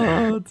team.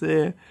 Oh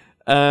dear.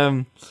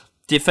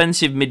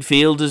 Defensive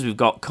midfielders, we've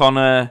got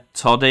Connor,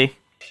 Toddy.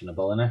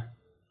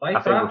 I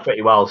think we're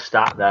pretty well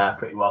stacked there,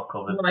 pretty well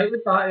covered. I'm right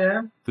with that,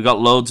 yeah. We've got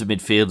loads of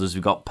midfielders.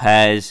 We've got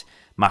Pez,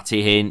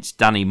 Matty Hinch,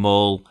 Danny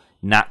Mull.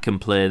 Nat can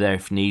play there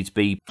if needs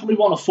be. We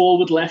want a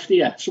forward left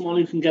here, someone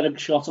who can get a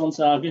shot on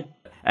target.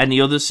 Any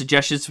other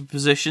suggestions for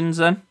positions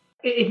then?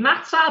 If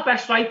Nat's our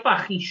best right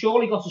back, he's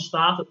surely got to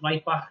start at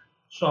right back.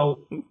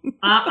 So,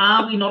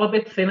 are we not a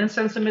bit thin in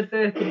centre mid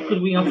there?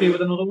 Could we not do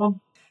with another one?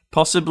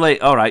 Possibly.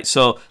 All right,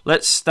 so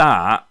let's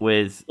start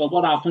with... Well,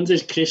 what happens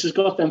is Chris has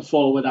got them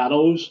forward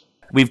arrows.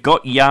 We've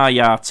got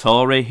Yaya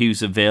Toure,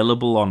 who's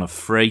available on a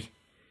free.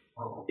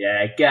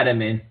 Yeah, get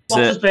him in.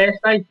 What's his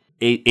birthday?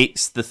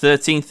 It's the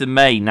 13th of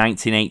May,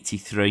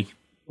 1983.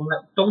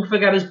 Well, don't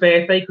forget his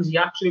birthday, because he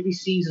actually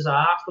sees his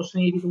arse, doesn't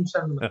he, if you don't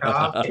send him a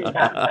card.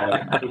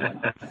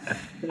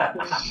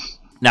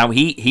 Now,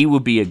 he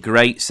would be a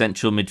great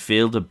central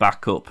midfielder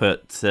back up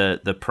at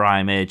the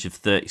prime age of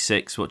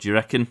 36. What do you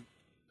reckon?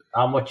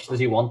 How much does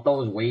he want,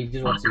 though? His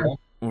wages, what's he want?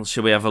 Well,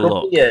 shall we have a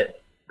look?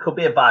 Could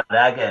be a bad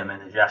egg him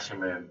in the dressing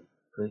room.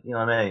 You know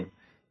what I mean?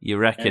 You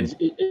reckon?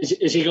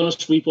 Is he going to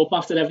sweep up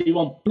after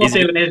everyone? He's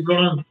doing his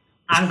running.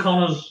 And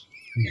Connors.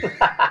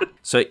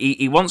 So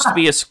he wants to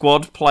be a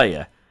squad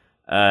player.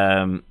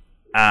 And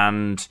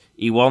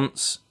he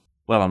wants...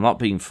 Well, I'm not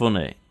being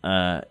funny.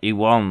 He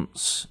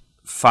wants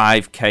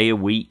 5k a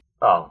week.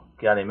 Oh,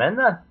 get him in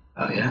then.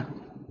 Oh, yeah.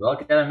 Well,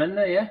 get him in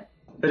there, yeah.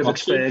 Bit of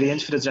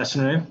experience for the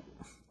dressing room.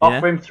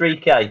 Offer him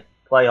 3k,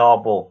 play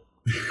hardball.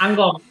 Hang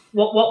on,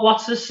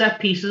 what's his set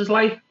pieces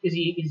like? Is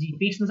he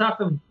decent at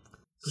them?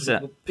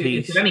 Set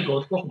piece. Is it any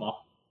good? What's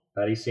not?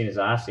 He's seen his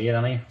ass here,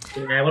 hasn't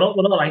he? Yeah, we're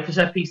all right for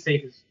set piece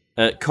takers.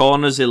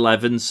 Corners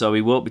 11, so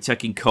he won't be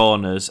taking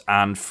corners,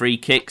 and free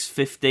kicks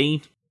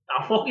 15.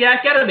 Oh, fuck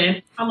yeah, get him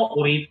in. I'm not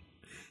worried.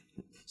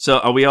 So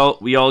are we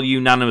all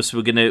unanimous?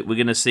 We're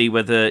gonna see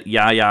whether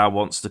Yaya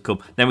wants to come.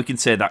 Then we can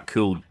say that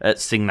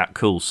sing that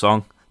cool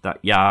song. That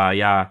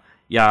yeah.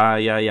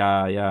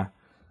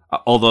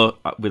 Although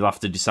we'll have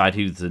to decide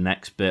who's the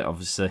next bit,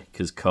 obviously,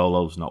 because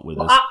Colo's not with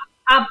us.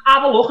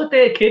 Have a look at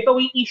their kid, though.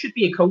 He should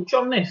be a coach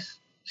on this.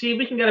 See if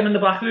we can get him in the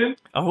back room.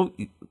 Oh,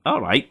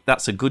 all right.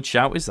 That's a good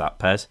shout, is that,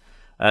 Pez?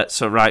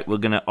 So, right, we're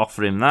going to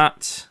offer him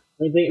that.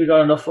 I think we've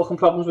got enough fucking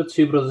problems with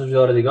two brothers we've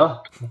already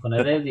got.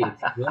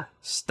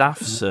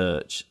 Staff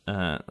search.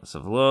 Let's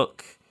have a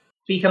look.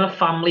 Speaking of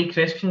family,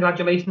 Chris,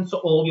 congratulations to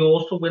all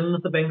yours for winning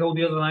at the bingo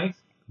the other night.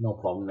 No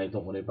problem, mate.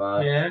 Don't worry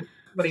about it. Yeah,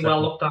 very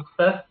well looked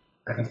after.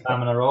 Second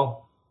time in a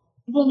row.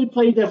 You've only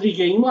played every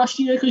game last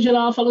year because you're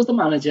our fella's the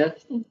manager.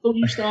 Don't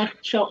you start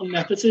shouting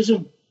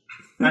nepotism.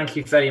 Thank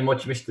you very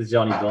much, Mr.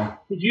 Johnny Dunn.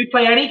 Did you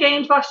play any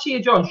games last year,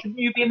 John? Shouldn't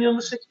you be in the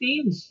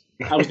under-16s?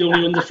 I was the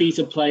only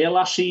undefeated player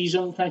last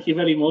season. Thank you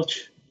very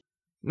much.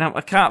 Now,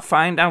 I can't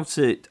find how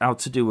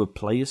to do a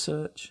player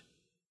search.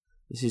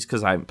 This is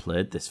because I haven't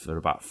played this for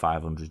about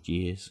 500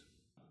 years.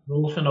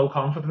 Rules for no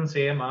confidence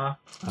here, Mark.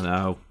 I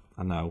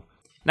know.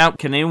 Now,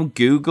 can anyone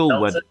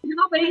Google whether... You're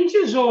not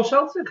Rangers or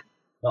Celtic?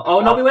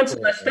 Oh, no, we went to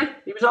Leicester.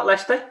 He was at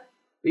Leicester.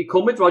 He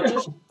come with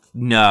Rodgers.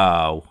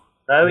 No.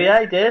 Oh, yeah,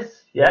 he did.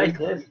 Yeah, he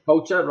did.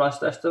 Coach at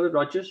Leicester with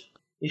Rodgers.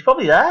 He's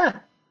probably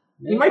there.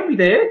 He might be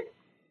there.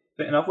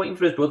 Fitting off, waiting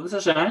for his brother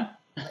to sign.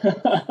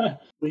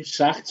 We've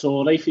sacked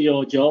Torre for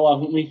your Joe,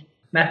 haven't we?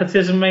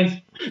 Nepotism,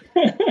 mate.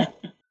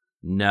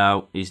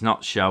 No, he's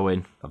not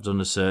showing. I've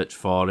done a search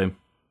for him.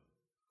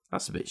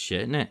 That's a bit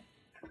shit, isn't it?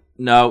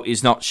 No,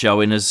 he's not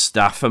showing as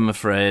staff, I'm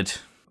afraid.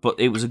 But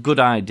it was a good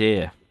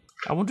idea.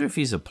 I wonder if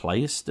he's a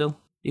player still.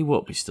 He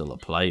won't be still a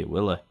player,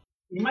 will he?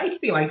 He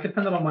might be, like,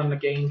 depending on when the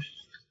game's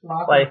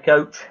started. Player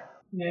coach.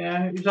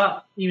 Yeah,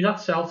 he was at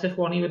Celtic,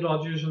 wasn't he, with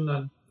Rodgers, and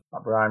then...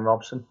 Not Brian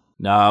Robson.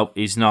 No,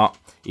 he's not.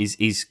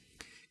 He's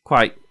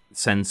quite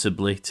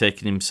sensibly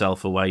taken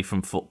himself away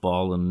from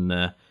football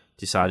and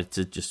decided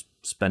to just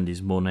spend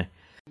his money.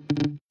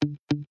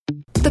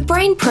 The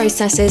brain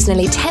processes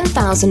nearly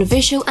 10,000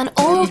 visual and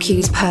oral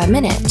cues per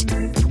minute.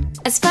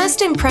 As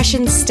first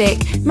impressions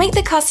stick, make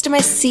the customer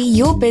see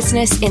your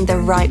business in the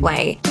right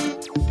way.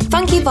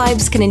 Funky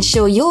Vibes can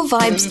ensure your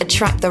vibes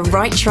attract the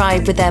right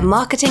tribe with their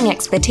marketing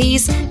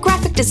expertise,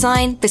 graphic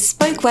design,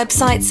 bespoke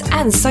websites,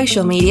 and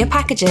social media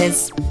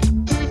packages.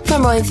 For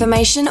more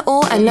information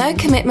or a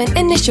no-commitment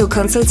initial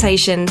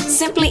consultation,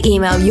 simply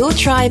email your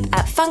tribe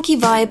at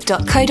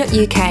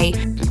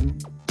funkyvibe.co.uk.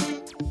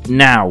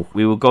 Now,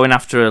 we were going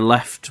after a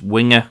left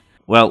winger.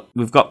 Well,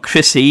 we've got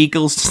Chris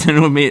Eagles. Do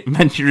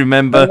you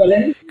remember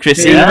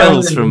Chris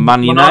Eagles from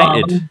Man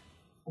United?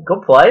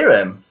 Good player,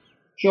 him.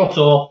 Shut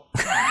up.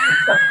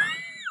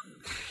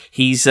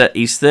 He's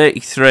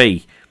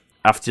 33.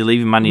 After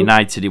leaving Man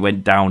United, he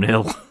went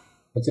downhill.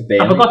 It's a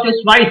bit. Have I got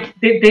this right?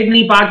 Didn't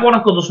he bag one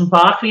at Goodison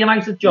Park for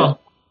United, John?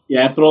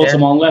 Yeah, brought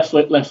him on left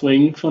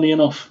wing, funny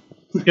enough.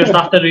 Just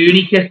after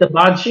Rooney kissed the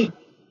badge.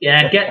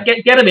 Yeah, get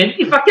him in.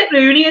 In fact, get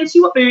Rooney in, see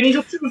what Rooney's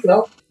up to as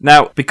well.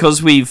 Now,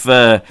 because we've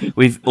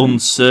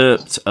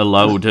usurped a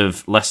load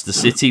of Leicester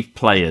City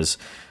players,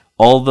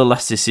 all the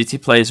Leicester City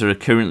players are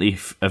currently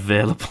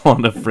available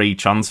on a free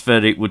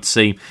transfer, it would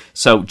seem.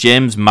 So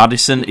James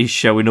Maddison is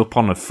showing up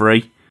on a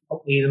free.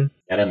 Don't need him.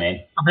 Get him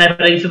in. I've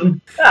never hated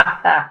him.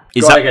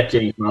 Gotta get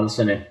James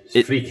Maddison in.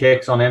 Free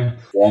kicks on him.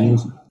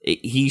 Ones.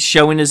 He's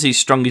showing us his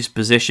strongest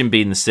position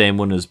being the same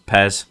one as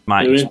Pez.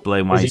 Might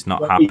explain why he's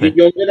not happy. Is he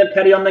younger than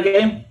Perry on the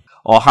game?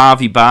 Or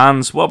Harvey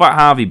Barnes. What about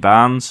Harvey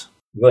Barnes?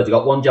 Well, you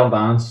got one John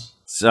Barnes.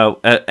 So,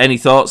 any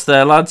thoughts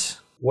there,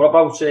 lads? What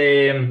about,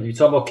 you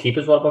talk about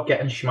keepers, what about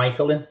getting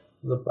Schmeichel in?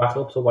 The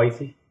backup to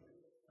Whitey?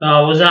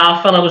 No,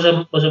 our fella was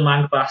a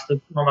mank bastard.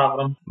 Not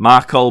having him.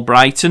 Mark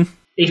Albrighton.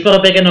 He's got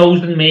a bigger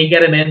nose than me,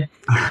 get him in.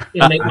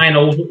 He'll make my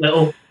nose look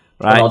little.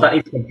 Right. No, that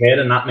needs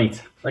comparing that,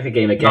 mate. It's like a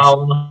game of guess.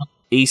 No.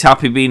 He's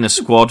happy being a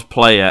squad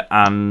player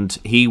and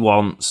he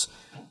wants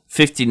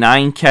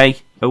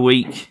 59k a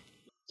week.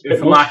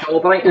 For Mark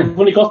Albrighton. We've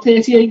only got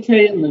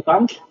 38k in the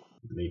bank.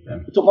 We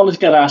don't want to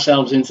get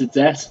ourselves into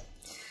debt.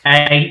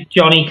 Hey,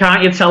 Johnny,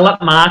 can't you tell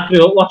that Mark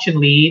grew up watching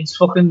Leeds'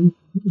 fucking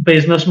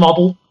business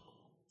model?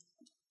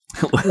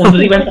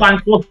 Wonder he went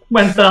bankrupt,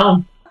 went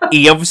down.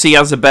 He obviously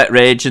has a better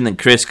agent than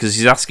Chris because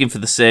he's asking for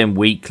the same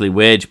weekly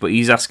wage, but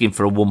he's asking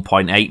for a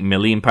 £1.8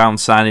 million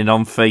signing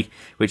on fee,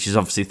 which is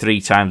obviously 3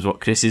 times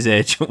what Chris's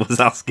agent was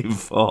asking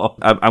for.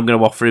 I'm going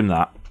to offer him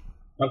that.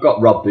 I've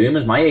got Rob Boom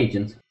as my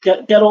agent.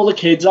 Get all the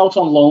kids out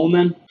on loan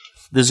then.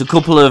 There's a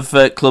couple of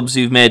clubs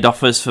who've made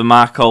offers for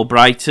Mark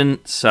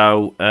Albrighton,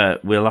 so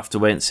we'll have to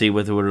wait and see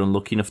whether we're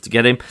unlucky enough to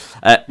get him.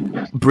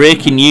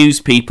 Breaking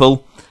news,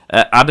 people.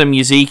 Adam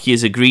Yaziki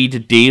has agreed a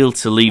deal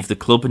to leave the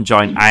club and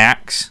join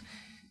Ajax.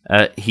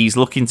 He's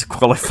looking to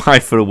qualify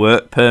for a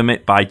work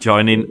permit by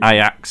joining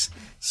Ajax,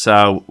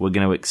 so we're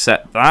going to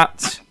accept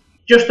that.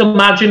 Just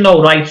imagine,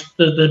 though, right,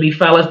 there'll be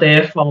fellas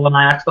there following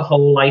Ajax the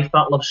whole life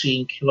that'll have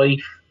seen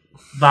Cruyff,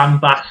 Van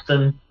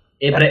Basten,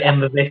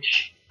 Ibrahimovic,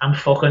 and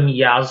fucking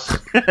Yaz.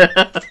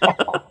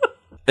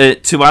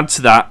 To add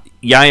to that,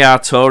 Yaya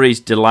Toure is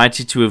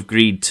delighted to have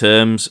agreed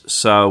terms,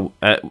 so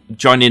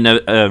joining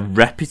a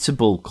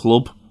reputable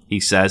club, he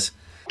says.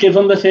 Give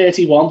him the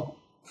 31.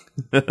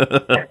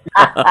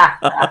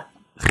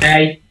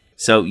 Hey.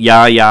 So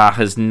Yaya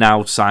has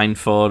now signed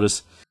for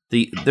us.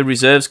 The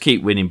reserves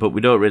keep winning, but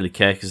we don't really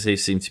care because they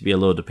seem to be a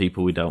load of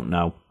people we don't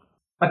know.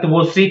 Like the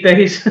Wall Street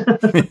days.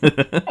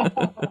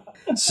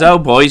 So,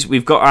 boys,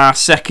 we've got our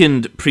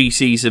second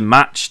pre-season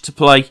match to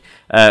play.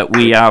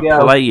 We are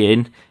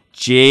playing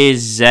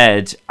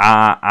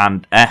JZR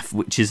and F,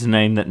 which is a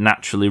name that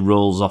naturally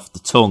rolls off the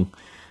tongue.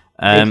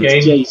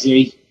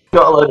 Jay-Z.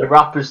 Got a load of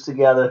rappers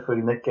together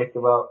putting the kick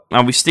about.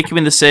 And we stick them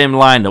in the same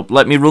lineup.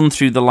 Let me run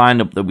through the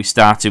lineup that we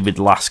started with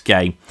last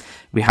game.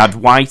 We had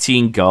Whitey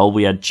in goal.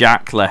 We had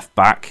Jack left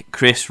back,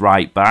 Chris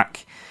right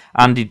back,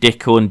 Andy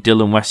Dicko and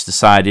Dylan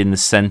Westerside in the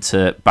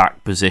centre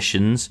back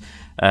positions,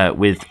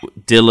 with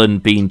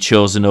Dylan being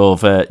chosen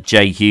over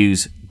Jay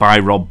Hughes by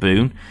Rob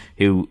Boone,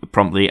 who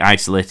promptly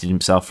isolated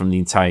himself from the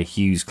entire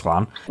Hughes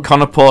clan.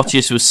 Conor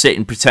Porteous was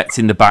sitting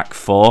protecting the back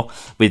four,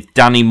 with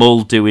Danny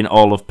Mull doing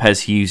all of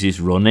Pez Hughes'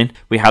 running.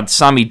 We had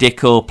Sammy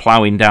Dicko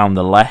ploughing down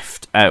the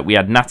left. We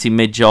had Natty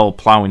Midgell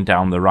ploughing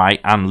down the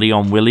right, and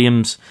Leon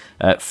Williams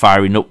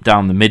firing up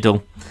down the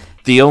middle.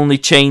 The only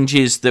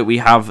changes that we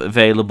have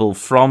available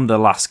from the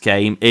last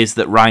game is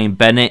that Ryan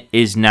Bennett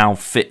is now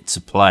fit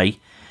to play,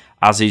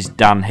 as is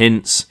Dan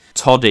Hintz.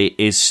 Toddy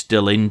is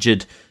still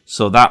injured,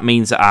 So that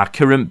means that our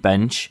current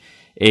bench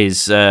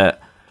is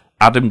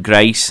Adam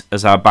Grace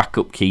as our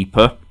backup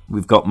keeper.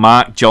 We've got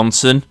Mark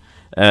Johnson,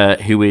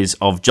 who is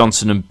of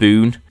Johnson and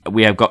Boone.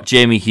 We have got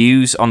Jamie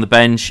Hughes on the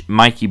bench,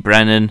 Mikey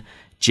Brennan,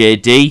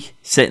 JD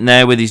sitting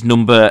there with his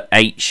number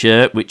 8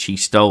 shirt, which he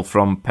stole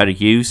from Perry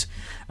Hughes.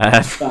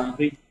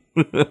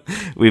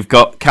 We've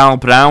got Carl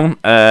Brown,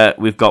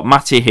 we've got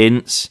Matty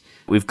Hintz,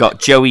 we've got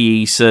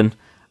Joey Eason,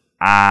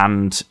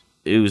 and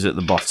who's at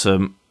the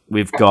bottom?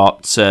 We've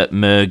got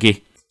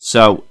Murgy.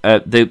 So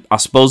I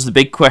suppose the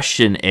big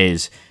question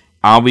is,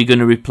 are we going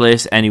to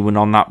replace anyone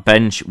on that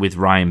bench with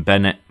Ryan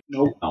Bennett?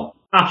 No,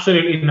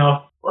 absolutely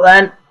not. Well,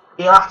 then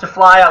he'll have to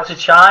fly out to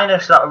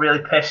China, so that'll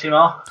really piss him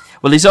off.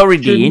 Well, he's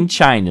already in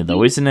China,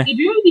 though, isn't he?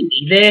 He'd already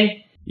be there.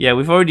 Yeah,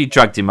 we've already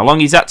dragged him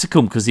along. He's had to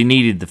come because he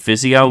needed the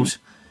physios.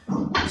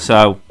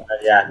 So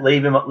yeah,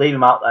 leave him out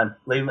then.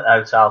 Leave him at the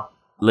hotel.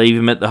 Leave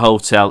him at the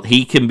hotel.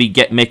 He can be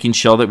making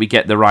sure that we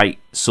get the right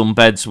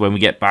sunbeds when we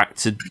get back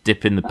to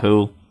dip in the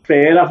pool.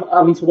 Fair,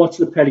 having to watch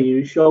the Perry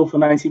Hughes show for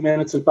 90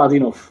 minutes is bad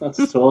enough.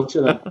 That's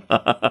torture.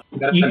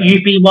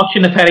 You've been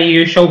watching the Perry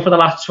Hughes show for the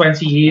last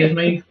 20 years,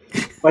 mate.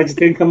 Why do you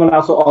think I'm an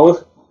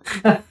alcoholic?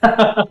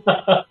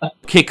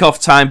 Kick-off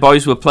time,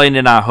 boys. We're playing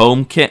in our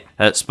home kit,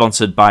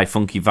 sponsored by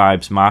Funky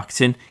Vibes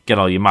Marketing. Get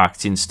all your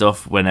marketing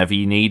stuff whenever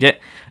you need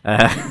it.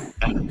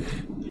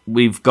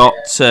 We've got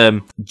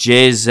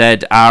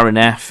JZ,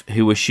 R&F,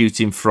 who are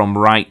shooting from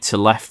right to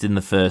left in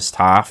the first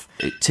half.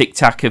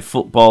 Tic-tac of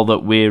football that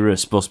we're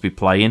supposed to be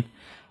playing.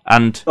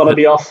 And Gotta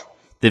be off.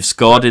 They've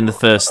scored in the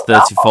first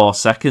 34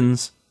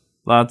 seconds,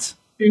 lads.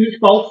 Whose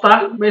fault's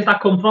that? Where's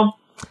that come from?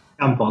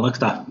 And bollocks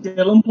that.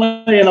 Dylan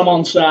playing him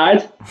on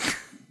side.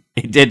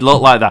 It did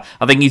look like that.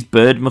 I think his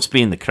bird must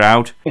be in the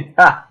crowd.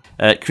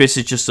 Chris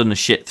has just done a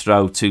shit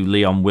throw to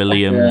Leon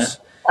Williams.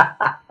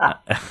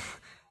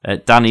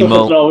 Danny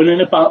Mull. Throwing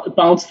in, it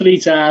bounced 3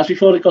 times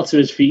before it got to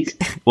his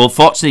feet. Well,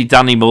 fortunately,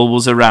 Danny Mull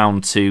was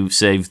around to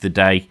save the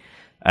day,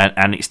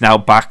 and it's now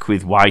back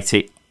with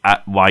Whitey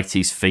at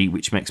Whitey's feet,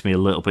 which makes me a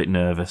little bit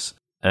nervous.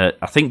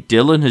 I think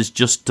Dylan has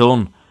just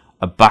done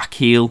a back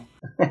heel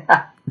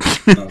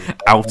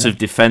out of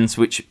defence,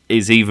 which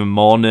is even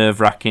more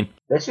nerve-wracking.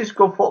 This is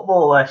good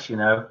football, you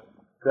know.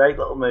 Great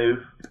little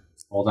move.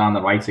 All down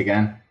the right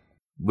again.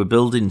 We're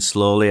building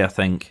slowly, I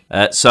think.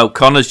 So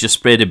Connor's just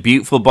sprayed a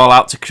beautiful ball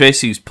out to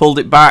Chris, who's pulled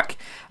it back,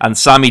 and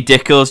Sammy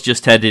Dicko's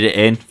just headed it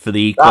in for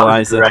the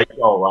equaliser. That was great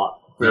goal,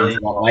 that.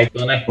 Brilliant.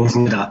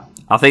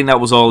 I think that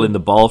was all in the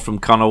ball from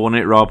Connor,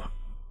 wasn't it, Rob?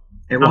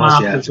 It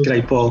was, yeah. It's a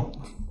great ball.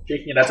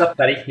 Shaking your head up,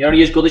 Perry. You're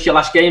only as good as your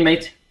last game,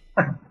 mate.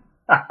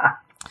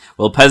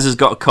 Well, Pez has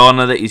got a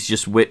corner that he's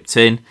just whipped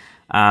in,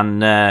 and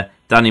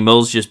Danny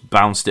Mull's just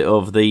bounced it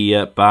over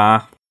the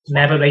bar.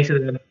 Never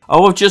rated him.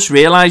 Oh, I've just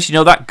realised,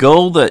 that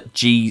goal that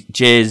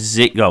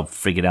JZ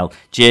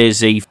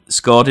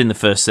scored in the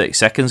first 6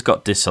 seconds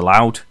got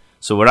disallowed.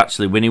 So we're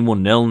actually winning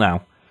 1-0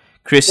 now.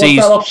 Chrissy's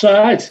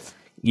offside.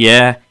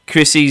 Yeah,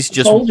 Chrissy's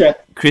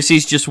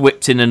just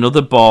whipped in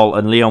another ball,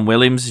 and Leon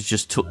Williams has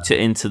just tucked it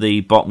into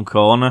the bottom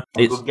corner.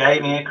 Good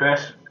game here,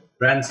 Chris.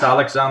 Brent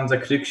Alexander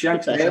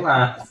Cruikshank.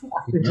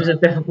 This is a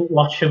difficult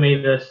watch for me,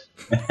 this.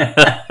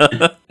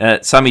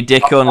 Sammy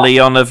Dicko and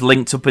Leon have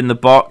linked up in the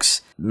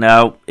box.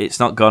 No, it's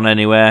not gone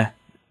anywhere.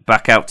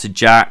 Back out to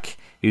Jack,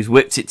 who's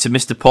whipped it to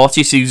Mr.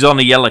 Portis, who's on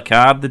a yellow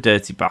card, the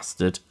dirty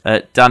bastard.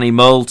 Danny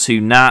Mull to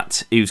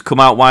Nat, who's come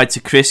out wide to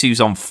Chris,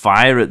 who's on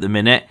fire at the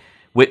minute.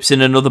 Whips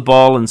in another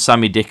ball, and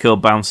Sammy Dicko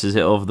bounces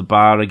it over the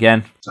bar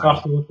again.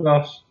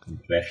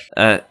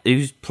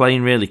 Who's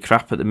playing really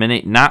crap at the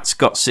minute? Nat's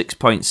got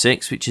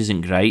 6.6, which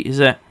isn't great, is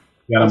it?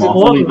 Yeah,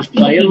 he was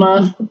playing,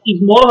 man.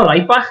 He's more of a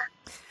right back.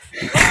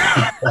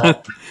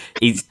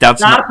 His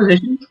dad's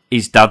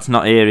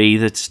not here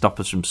either to stop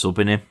us from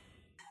subbing him.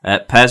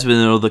 Pez with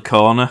another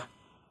corner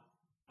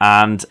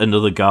and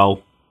another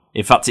goal.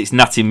 In fact, it's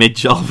Natty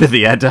Midgell with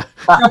the header.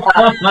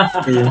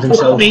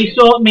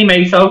 me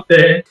mate out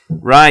there.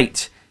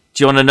 Right.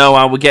 Do you want to know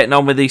how we're getting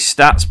on with these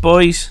stats,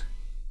 boys?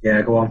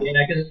 Yeah, go on.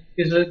 Yeah,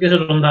 gives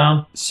a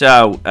rundown.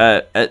 So,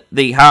 at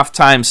the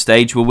half-time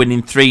stage, we're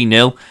winning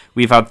 3-0.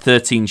 We've had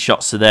 13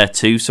 shots to their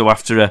 2, so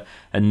after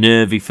a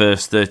nervy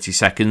first 30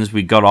 seconds,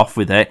 we got off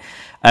with it.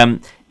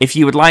 If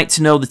you would like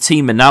to know the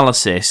team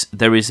analysis,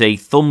 there is a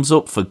thumbs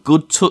up for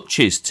good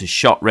touches to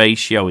shot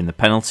ratio in the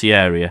penalty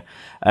area.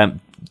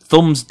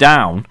 Thumbs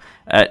down.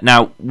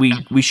 Now,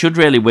 we should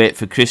really wait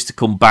for Chris to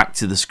come back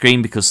to the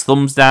screen, because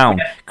thumbs down,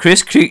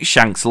 Chris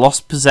Cruikshank's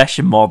lost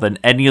possession more than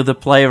any other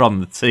player on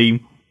the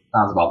team.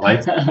 Sounds about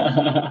right.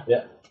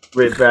 Yeah,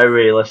 very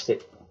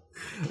realistic.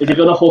 If you're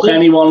going to hook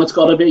anyone, it's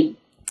got to be...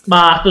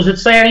 Mark, does it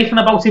say anything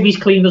about if he's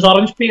cleaned his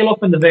orange peel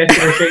up in the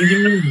virtual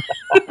changing room?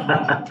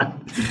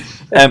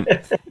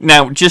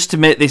 Now, just to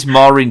make this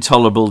more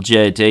intolerable,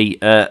 JD,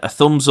 a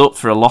thumbs up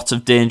for a lot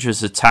of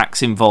dangerous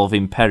attacks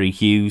involving Perry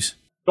Hughes.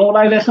 No,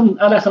 I reckon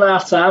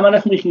half time. I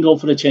reckon we can go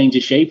for a change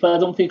of shape. I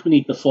don't think we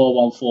need the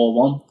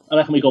 4-1-4-1. I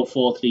reckon we go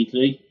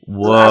 4-3-3.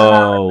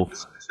 Whoa.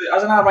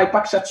 Hasn't our right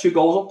back set 2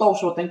 goals up though?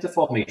 So I think the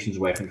formation's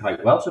working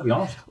quite well, to be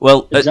honest.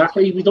 Well,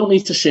 exactly. We don't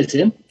need to sit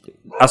in.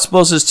 I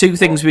suppose there's two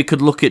things we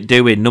could look at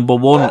doing. Number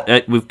one,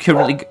 we've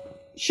currently...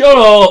 Shut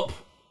up!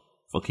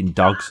 Fucking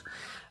dogs.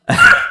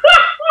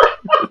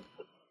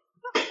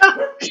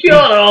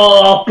 Shut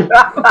up!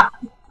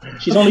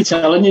 She's only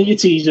telling you your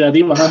tea's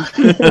ready, man.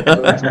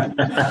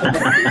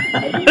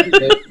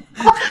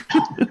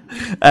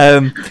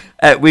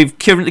 We've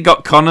currently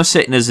got Connor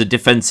sitting as a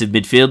defensive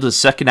midfielder.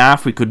 Second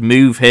half, we could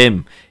move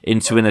him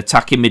into an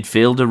attacking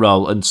midfielder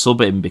role and sub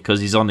him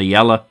because he's on a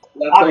yellow.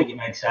 I think it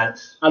makes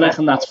sense. I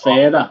reckon that's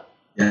fair, that.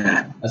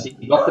 Yeah. Has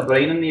he got the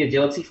brain and the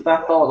agility for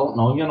that, though? I don't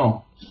know, you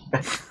know.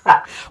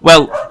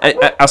 Well,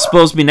 I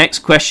suppose my next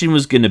question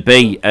was going to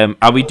be: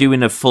 are we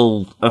doing a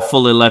full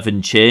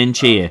 11 change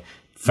here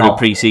for a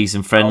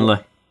pre-season friendly?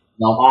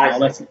 No,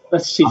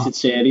 let's treat it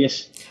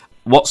serious.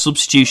 What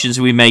substitutions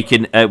are we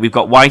making? We've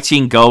got Whitey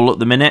in goal at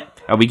the minute.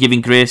 Are we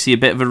giving Gracie a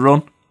bit of a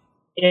run?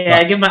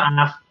 Yeah, give him a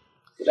half.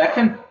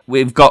 Second.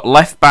 We've got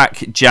left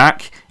back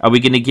Jack. Are we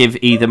going to give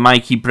either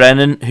Mikey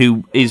Brennan,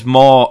 who is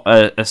more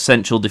a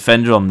central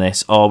defender on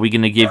this, or are we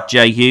going to give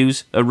Jay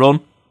Hughes a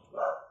run?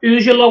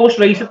 Who's your lowest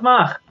rated,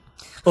 Mark?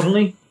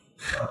 Suddenly.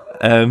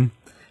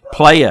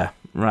 Player,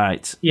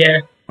 right.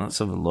 Yeah. Let's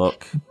have a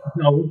look.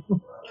 No,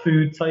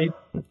 food type.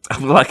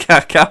 I'm like,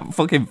 I can't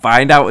fucking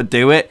find how to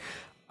do it.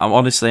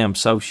 I'm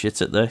so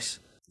shit at this.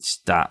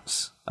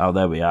 Stats. Oh,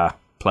 there we are.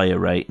 Player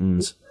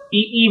ratings.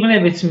 Even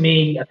if it's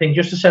me, I think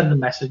just to send the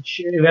message,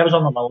 whoever's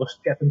on the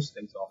lowest, get them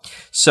straight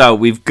off. So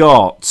we've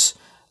got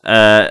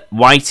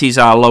Whitey's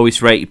our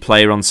lowest rated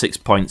player on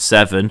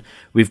 6.7.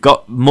 We've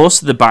got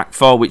most of the back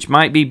four, which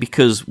might be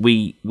because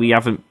we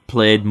haven't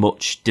played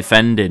much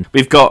defending.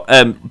 We've got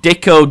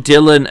Dicko,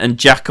 Dylan, and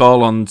Jack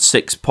all on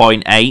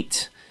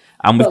 6.8.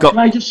 And we've got. Can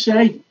I just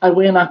say, I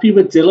weren't happy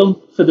with Dylan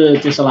for the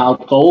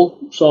disallowed goal,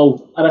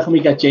 so I reckon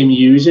we get Jamie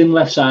Hughes in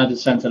left side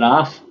centre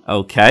half.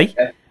 Okay,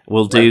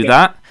 we'll do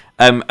that.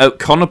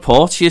 Connor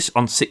Porteous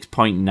on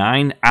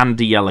 6.9 and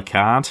a yellow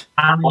card.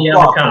 And a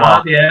yellow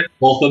card, yeah.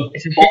 Both of them.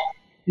 It's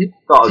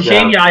a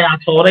shame Yaya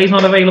Touré's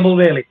not available,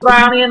 really.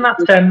 Brownie in that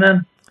 10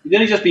 then. He's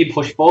only just been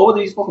pushed forward,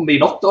 he's fucking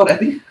been upped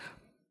already.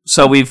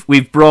 So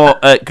we've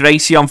brought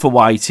Gracie on for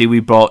Whitey, we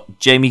brought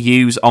Jamie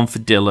Hughes on for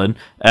Dylan.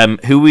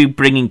 Who are we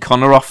bringing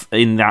Connor off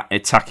in that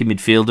attacking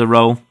midfielder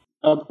role?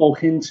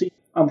 Hinty.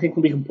 I'm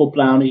thinking we can put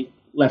Brownie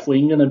left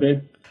wing in a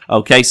bit.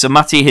 Okay, so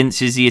Matty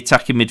Hintz is the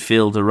attacking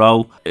midfielder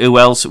role. Who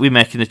else are we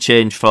making a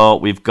change for?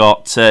 We've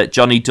got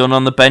Johnny Dunn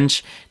on the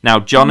bench. Now,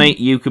 Johnny,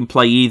 you can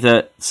play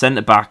either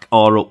centre-back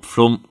or up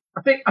front.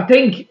 I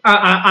think,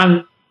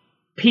 and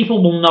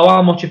people will know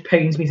how much it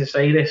pains me to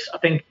say this, I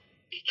think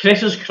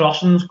Chris's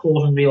crossing's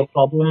causing real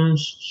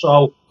problems.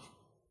 So,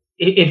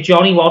 if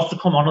Johnny was to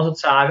come on as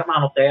a target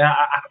man up there,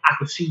 I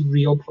could see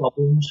real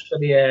problems for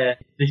the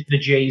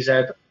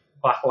JZ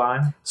back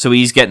line. So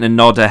he's getting a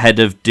nod ahead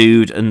of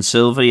Dude and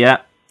Silver, yeah?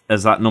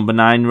 As that number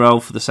 9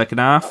 role for the second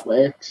half?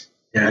 Works.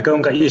 Yeah, go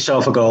and get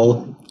yourself a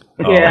goal.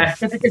 Yeah,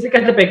 get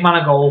the big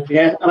man a goal.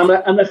 Yeah, and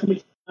I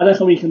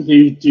reckon we can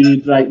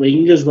do right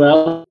wing as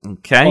well.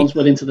 Okay. Once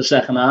we're into the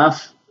second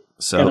half.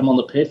 So, get him on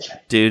the pitch.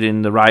 Dude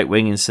in the right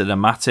wing instead of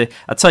Matty.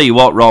 I tell you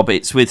what, Rob,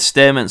 it's with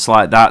statements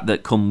like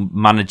that come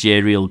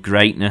managerial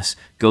greatness.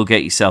 Go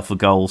get yourself a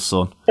goal,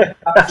 son.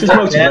 Just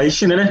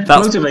motivation, isn't it?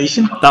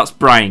 Motivation. That's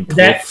Brian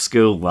Clough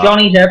school, that.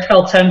 Johnny Depp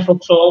felt 10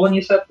 foot tall when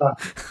you said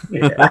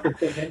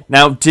that.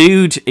 Now,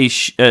 Dude is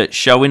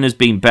showing as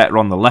being better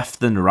on the left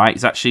than the right.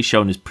 He's actually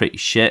shown as pretty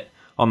shit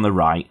on the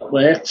right.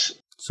 Works.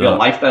 So, got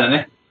life then,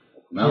 innit?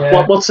 No.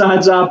 Yeah. What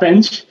side's our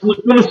bench? I was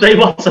going to say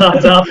what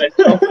side's our bench.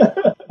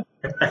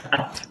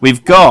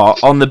 We've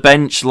got on the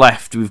bench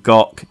left, we've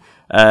got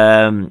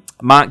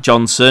Mark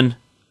Johnson,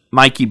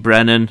 Mikey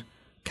Brennan,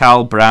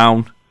 Carl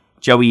Brown,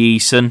 Joey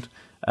Eason,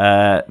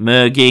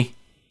 Murgy,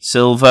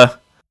 Silver.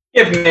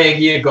 Give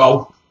Murgy a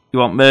go. You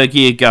want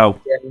Murgy a go?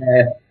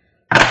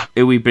 Yeah.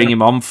 Who we bring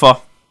him on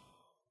for?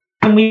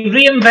 Can we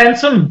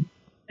reinvent him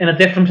in a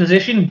different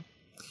position?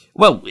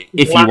 Well,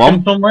 if you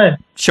want.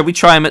 Shall we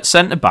try him at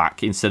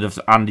centre-back instead of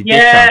Andy Dicko?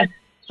 Yeah.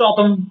 Stop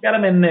him, get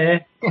him in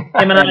there. Him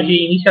and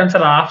Argini, centre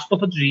half,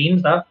 stuff of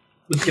dreams, that.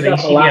 With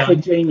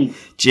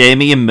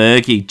Jamie and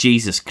Murgy,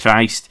 Jesus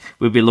Christ.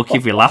 We'd be lucky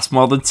if we last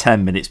more than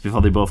 10 minutes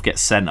before they both get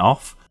sent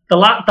off. The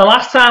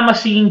last time I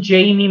seen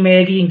Jamie,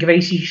 Murgy and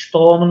Gracie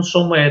storming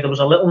somewhere, there was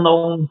a little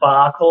known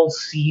bar called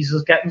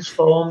Caesars getting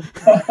stormed.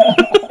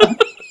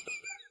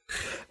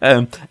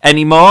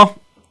 Any more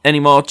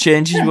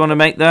changes you want to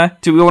make there?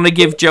 Do we want to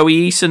give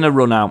Joey Eason a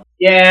run out?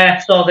 Yeah,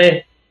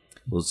 sorry.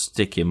 We'll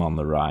stick him on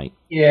the right.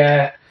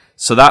 Yeah.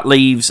 So that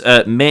leaves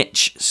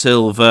Mitch,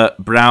 Silver,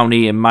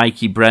 Brownie and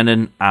Mikey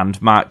Brennan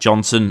and Mark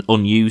Johnson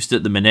unused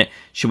at the minute.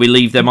 Should we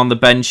leave them on the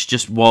bench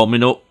just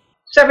warming up?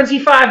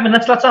 75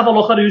 minutes, let's have a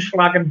look at who's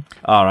flagging.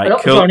 All right,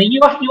 cool. Johnny, you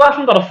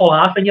haven't got a full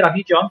half in your, have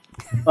you, John?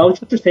 I was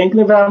just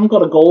thinking if I haven't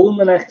got a goal in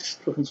the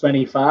next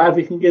 25,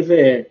 we can give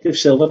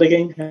Silver the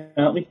game,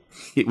 can't we?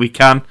 We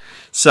can.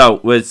 So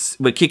we're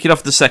kicking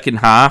off the second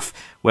half.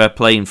 We're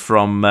playing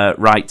from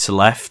right to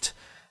left.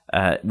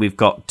 We've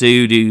got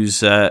Dude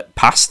who's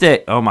past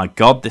it. Oh my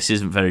God, this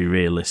isn't very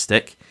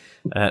realistic.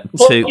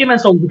 You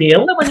meant over the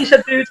hill when you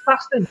said Dude's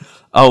passed him.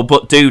 Oh,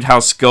 but Dude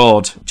has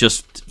scored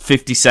just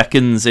 50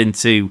 seconds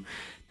into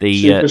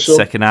the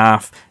second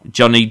half.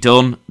 Johnny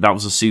Dunn, that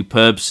was a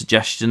superb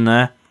suggestion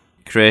there.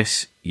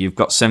 Chris, you've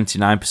got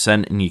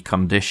 79% in your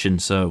condition,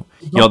 so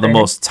you're the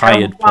most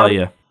tired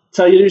player.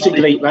 Tell you who's a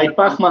great right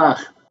back, Mark.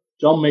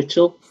 John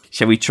Mitchell.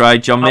 Shall we try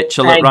John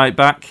Mitchell at right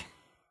back?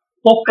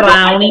 Put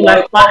Brownie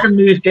left back and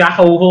move Jack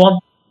over one.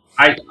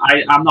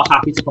 I'm not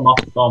happy to come off,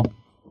 Tom.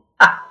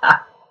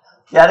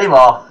 Get him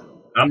off.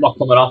 I'm not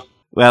coming off.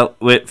 Well,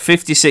 we're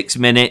 56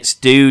 minutes.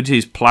 Dude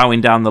who's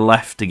ploughing down the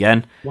left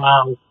again.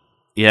 Wow.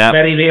 Yeah.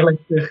 Very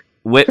realistic.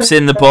 Whips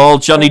in the ball.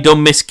 Johnny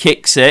Dunn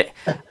miskicks it.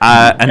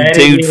 And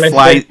Dude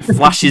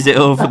flashes it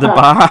over the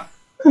bar.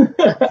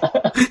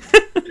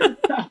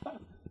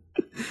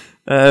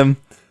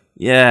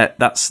 Yeah,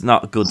 that's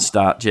not a good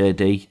start,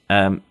 JD.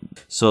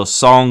 So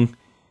Song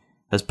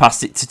has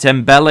passed it to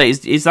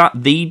Dembele. Is that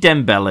the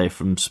Dembele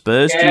from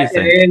Spurs, do you think?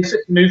 Yeah, it is.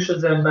 Moussa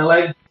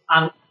Dembele.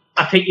 And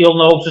I think you'll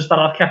notice that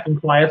I've kept him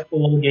quiet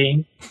all the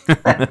game.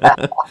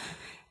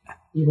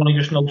 You want to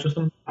just notice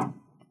them.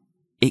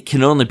 It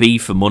can only be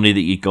for money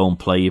that you go and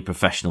play your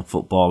professional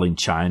football in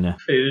China.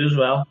 Food as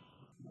well.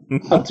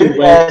 I'll do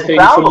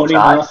for money,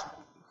 Mark.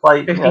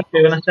 52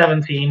 and a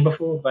 17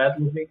 before bed,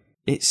 lovely.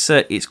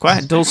 It's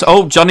quite dull.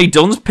 Oh, Johnny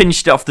Dunn's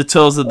pinched it off the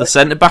toes of the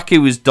centre back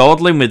who was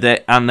dawdling with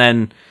it, and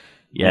then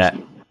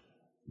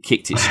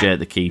kicked it straight at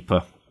the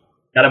keeper.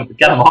 Get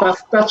him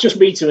off. That's just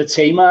me to a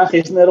T, Mark,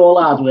 isn't it?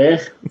 All hard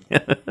work.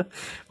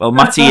 Well,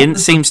 Matty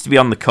Ince seems to be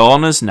on the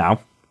corners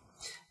now,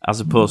 as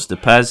opposed to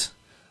Pez.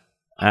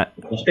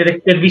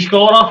 Did we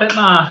score off it,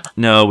 Mark?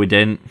 No, we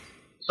didn't.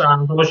 So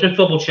I was just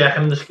double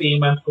checking the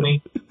screen went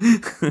funny.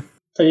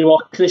 Tell you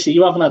what, Chrissy,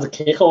 you haven't had a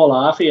kick all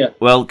half here.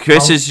 Well,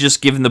 Chris has just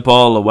given the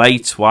ball away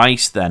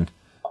twice then.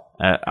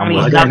 He's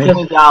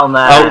coming down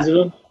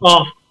there.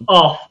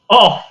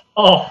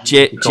 Off.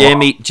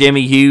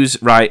 Jamie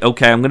Hughes, right,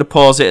 okay, I'm going to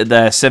pause it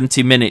there.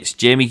 70 minutes.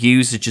 Jamie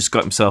Hughes has just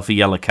got himself a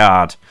yellow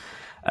card.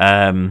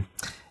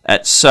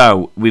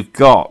 So we've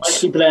got...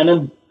 Mikey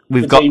Brennan.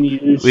 We've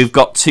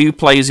got two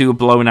players who are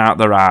blown out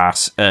their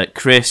arse.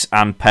 Chris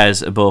and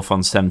Pez are both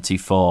on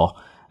 74.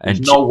 There's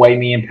no way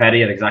me and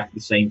Perry are exactly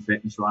the same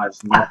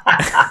fitness-wise.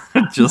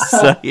 Just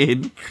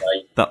saying.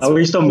 At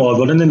least I'm more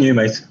running than you,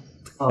 mate.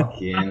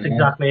 Okay. That's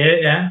exactly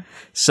it, yeah.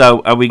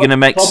 So, are we going to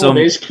make some... The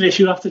problem is, Chris,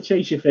 you have to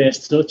chase your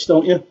first touch,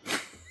 don't you?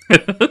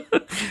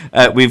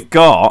 We've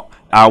got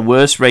our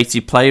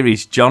worst-rated player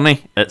is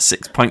Johnny at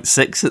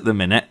 6.6 at the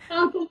minute.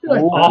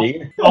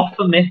 Off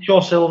for Mitch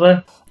or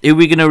Silver. Who are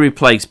we going to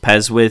replace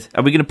Pez with?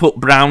 Are we going to put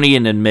Brownie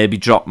in and maybe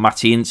drop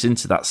Matty Ince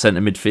into that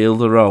centre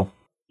midfielder role?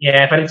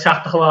 Yeah, very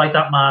tactical. I like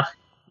that, Mark.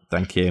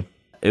 Thank you.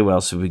 Who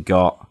else have we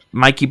got?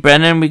 Mikey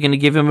Brennan, we're going to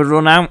give him a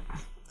run out?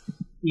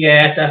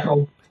 Yeah,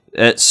 definitely.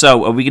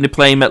 So, are we going to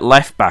play him at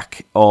left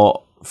back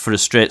or for a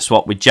straight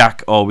swap with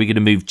Jack, or are we going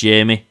to move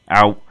Jamie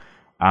out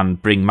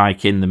and bring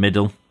Mike in the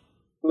middle?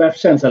 Left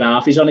centre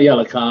half. He's on a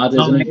yellow card,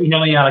 isn't he? He's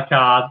on a yellow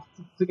card.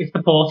 It's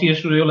the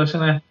Porteous rule,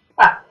 isn't it?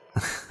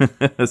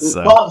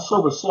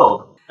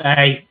 Sub.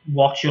 Hey,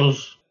 watch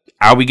us.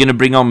 Are we going to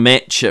bring on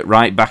Mitch at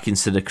right back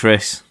instead of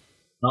Chris?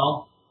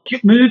 No.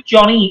 Move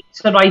Johnny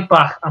to right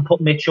back and put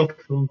Mitch up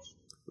front.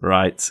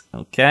 Right,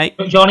 okay.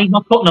 But Johnny's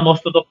not putting the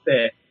mustard up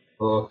there.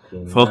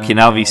 Fucking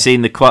hell, have you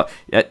seen the...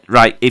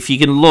 right, if you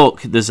can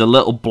look, there's a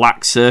little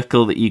black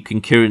circle that you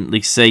can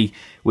currently see,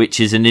 which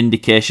is an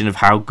indication of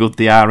how good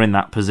they are in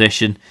that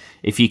position.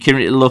 If you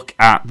currently look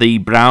at the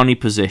Brownie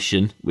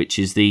position, which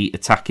is the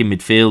attacking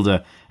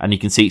midfielder, and you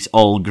can see it's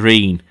all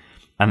green,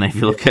 and if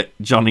you look at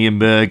Johnny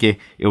and Bergie,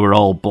 who are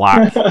all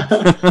black,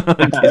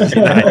 gives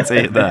you an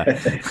idea there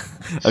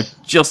of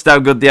just how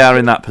good they are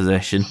in that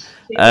position.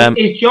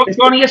 Is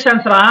Johnny a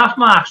centre-half,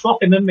 Mark?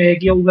 Swap him and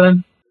Bergie over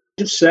him.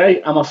 Just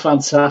say, I'm a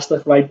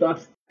fantastic right back.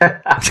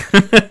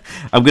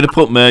 I'm going to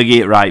put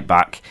Mergie at right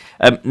back.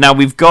 Now,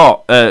 we've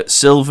got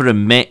Silver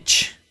and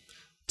Mitch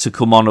to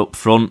come on up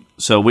front.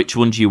 So, which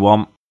one do you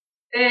want?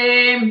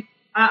 I'd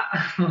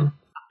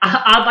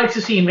like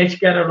to see Mitch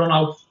get a run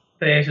out,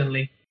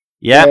 personally.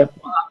 Yeah.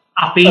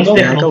 I've been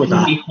difficult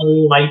my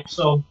whole life,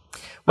 so...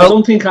 Well, I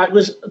don't think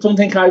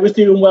I was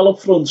doing well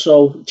up front,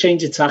 so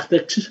change of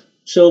tactics.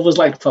 Silver's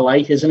like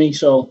polite, isn't he?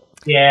 So...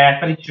 Yeah,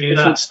 very true.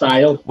 Different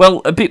style.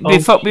 Well,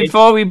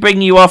 before we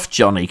bring you off,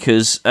 Johnny,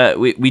 because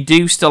we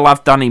do still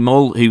have Danny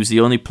Mull, who's the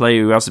only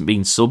player who hasn't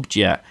been subbed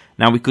yet.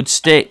 Now, we could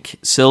stick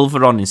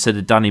Silver on instead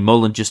of Danny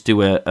Mull and just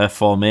do a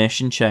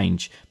formation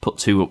change. Put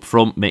two up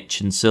front,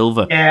 Mitch and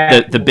Silver.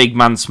 Yeah. The big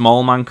man,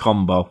 small man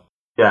combo.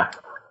 Yeah.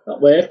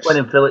 That works.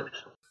 Winning Phillips.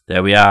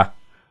 There we are.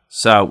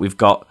 So, we've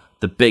got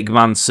the big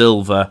man,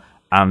 Silver,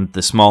 and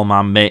the small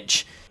man,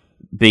 Mitch,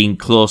 being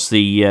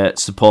closely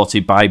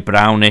supported by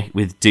Brownie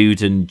with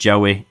Dude and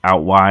Joey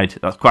out wide.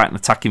 That's quite an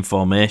attacking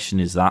formation,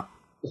 is that?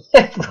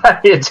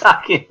 Very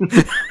attacking.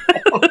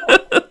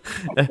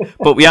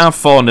 But we are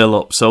 4-0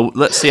 up, so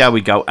let's see how we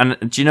go. And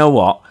do you know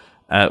what?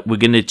 We're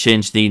going to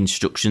change the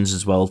instructions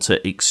as well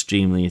to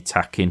extremely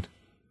attacking,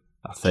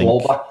 I think.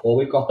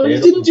 We've got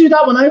you didn't do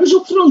that when I was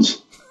up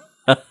front.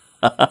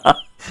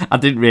 I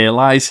didn't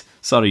realise.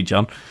 Sorry,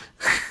 John.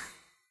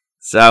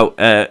 So,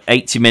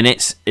 80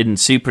 minutes in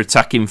super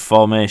attacking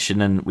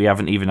formation, and we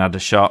haven't even had a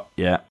shot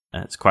yet.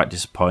 It's quite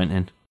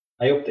disappointing.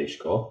 I hope they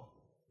score.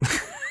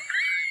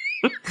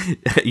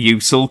 You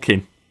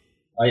sulking?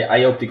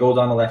 I hope they go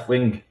down the left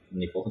wing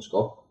and they fucking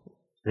score.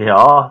 They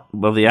are.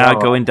 Well, they are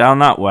going down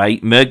that way.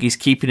 Murgy's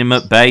keeping him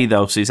at bay,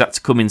 though, so he's had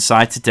to come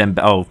inside to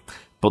Dembele. Oh,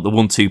 but the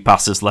 1-2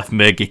 passes left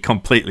Murgy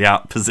completely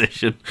out of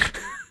position.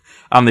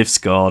 And they've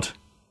scored.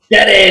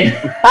 Get in!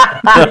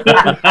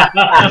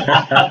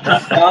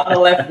 Down the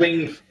left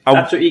wing.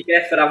 That's what you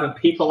get for having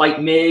people like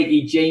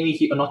Murgy, Jamie,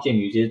 not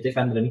Jamie, he's a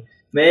defender, isn't he?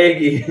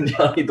 Murgy and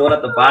Johnny Dunn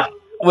at the back.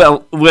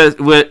 Well,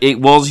 it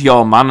was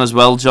your man as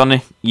well,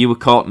 Johnny. You were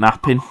caught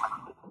napping.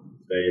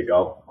 There you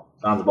go.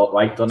 Sounds about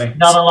right, doesn't it?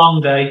 Not a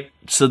long day.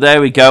 So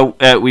there we go.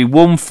 We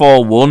won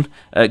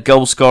 4-1.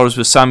 Goal scorers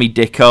were Sammy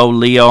Dicko,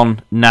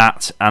 Leon,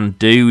 Nat, and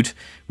Dude.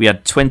 We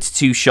had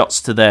 22 shots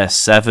to their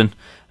 7.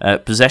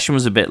 Possession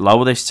was a bit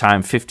lower this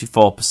time,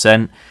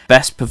 54%.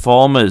 Best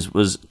performers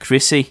was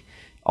Chrissy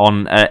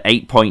on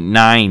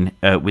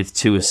 8.9 with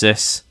 2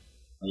 assists.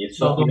 You're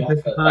talking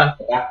about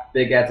that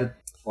big-headed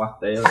flat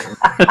there.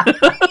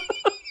 I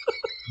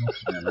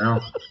know.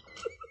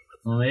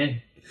 I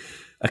mean,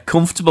 a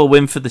comfortable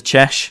win for the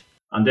Chesh.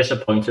 I'm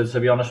disappointed, to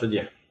be honest with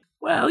you.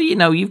 Well, you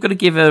know, you've got to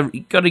give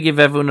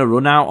everyone a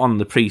run out on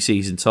the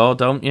pre-season tour,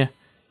 don't you?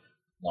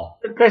 No.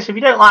 Chris, if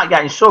you don't like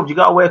getting subbed, you've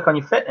got to work on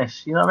your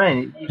fitness. You know what I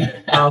mean?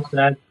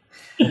 Okay.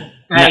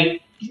 Hey,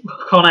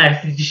 Connor,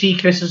 did you see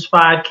Chris's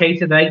 5K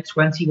today?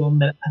 21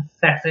 minutes.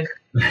 Pathetic.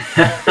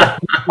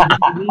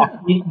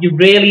 you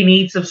really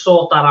need to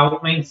sort that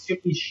out, mate. It's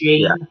just a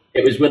shame. Yeah.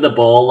 It was with the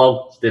ball,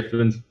 though. It's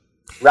different.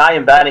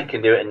 Ryan Bennett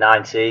can do it in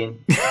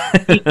 19.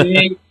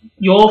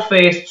 Your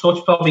first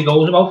touch probably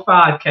goes about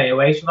 5K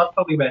away, so that's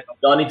probably better.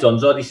 Johnny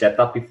Dunn's already said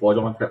that before.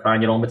 You want to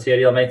find your own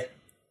material, mate?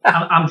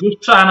 I'm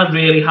just trying to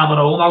really hammer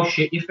home how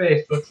shit your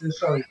first touch is,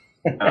 sorry.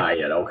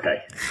 Yeah,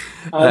 okay.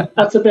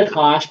 That's a bit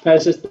harsh,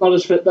 Pez. It's not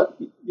as fit.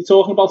 You're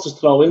talking about his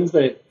throw-ins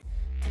there.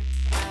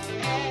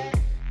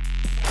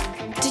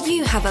 Do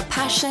you have a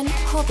passion,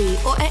 hobby,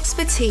 or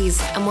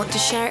expertise and want to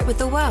share it with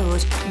the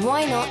world?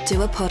 Why not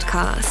do a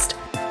podcast?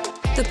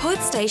 The Pod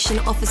Station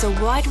offers a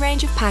wide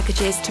range of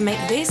packages to make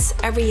this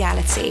a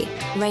reality,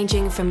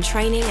 ranging from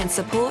training and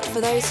support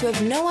for those who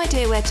have no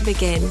idea where to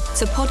begin,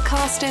 to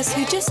podcasters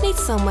who just need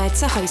somewhere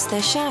to host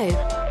their show.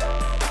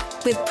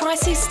 With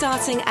prices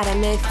starting at a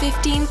mere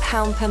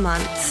 £15 per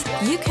month,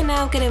 you can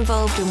now get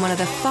involved in one of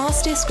the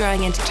fastest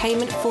growing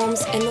entertainment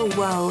forms in the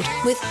world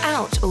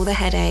without all the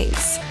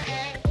headaches.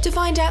 To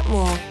find out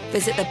more,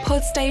 visit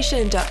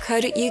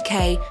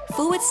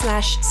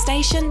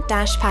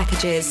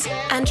thepodstation.co.uk/station-packages.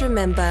 And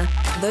remember,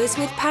 those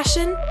with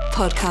passion,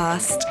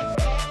 podcast.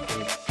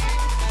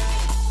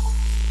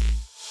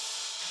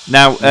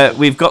 Now,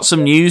 we've got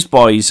some news,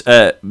 boys.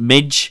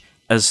 Midge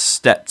has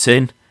stepped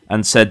in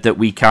and said that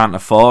we can't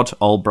afford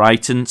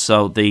Albrighton,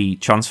 so the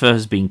transfer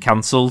has been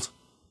cancelled.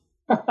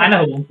 I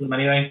never wanted them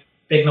anyway.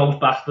 Big nose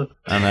bastard.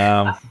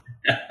 And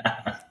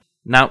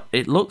now,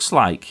 it looks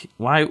like...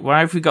 Why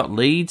have we got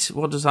Leeds?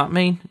 What does that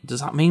mean?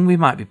 Does that mean we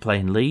might be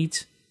playing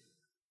Leeds?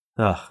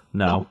 Oh,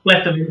 no.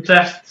 Left of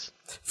interest.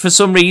 For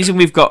some reason,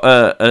 we've got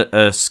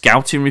a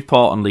scouting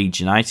report on Leeds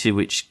United,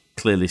 which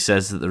clearly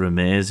says that they're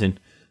amazing.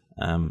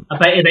 I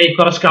bet you they've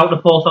got a scout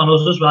report on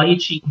us as well, you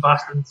cheating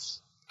bastards.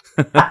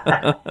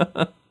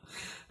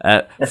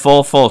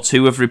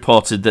 442 have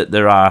reported that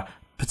there are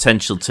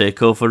potential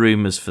takeover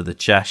rumours for the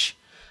Chesh.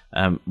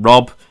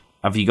 Rob,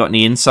 have you got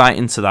any insight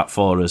into that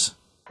for us?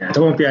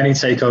 There won't be any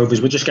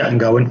takeovers. We're just getting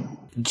going.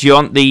 Do you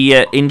want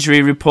the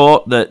injury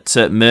report that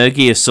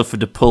Murgy has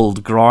suffered a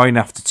pulled groin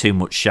after too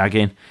much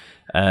shagging?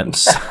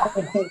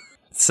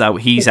 So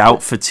he's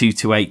out for 2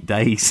 to 8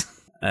 days.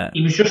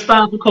 He was just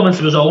starting to come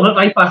into his own at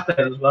right back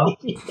there as well.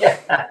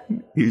 Yeah.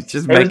 He was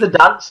just it was the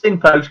dancing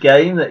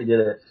post-game that he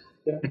did it.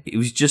 He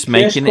was just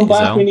making come it his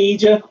back, own. We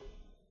need you.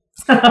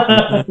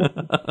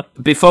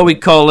 Before we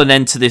call an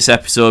end to this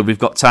episode, we've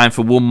got time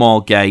for one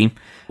more game.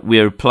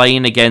 We're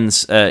playing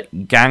against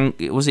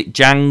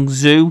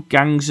Jiangsu?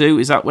 Guangzhou?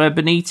 Is that where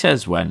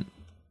Benitez went?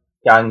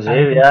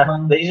 Guangzhou, yeah.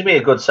 These would be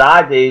a good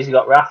side, these. You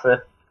got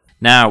Rafa.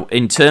 Now,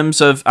 in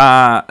terms of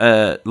our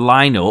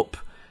lineup,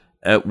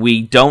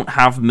 we don't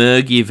have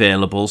Murgy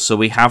available, so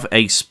we have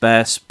a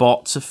spare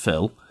spot to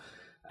fill.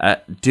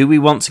 Do we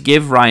want to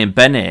give Ryan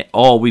Bennett,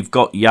 or we've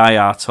got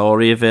Yaya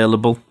Toure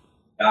available?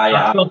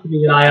 That's got to be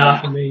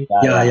Yaya for me.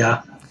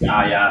 Yeah,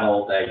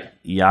 all day.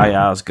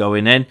 Yaya's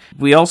going in.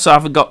 We also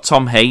haven't got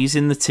Tom Hayes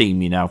in the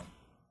team, you know.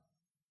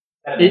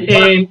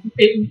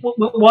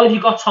 What have you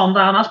got Tom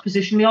down as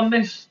positionally on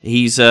this?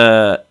 He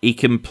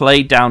can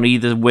play down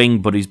either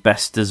wing, but he's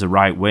best as a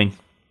right wing.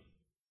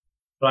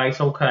 Right,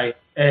 okay.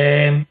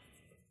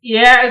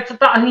 Yeah,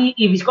 if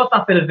he's got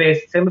that bit of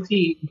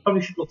versatility, you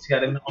probably should look to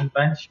get him on the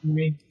bench.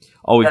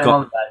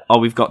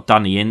 We've got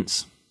Danny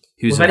Ince,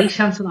 who's very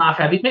centre half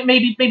heavy.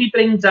 Maybe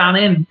bring Dan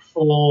in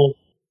for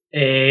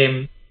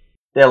Dylan.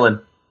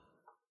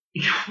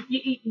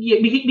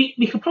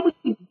 We could probably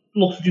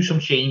look to do some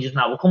changes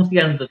now. We'll come to the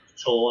end of the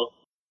tour.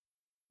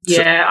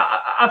 Yeah,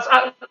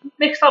 I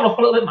mix that up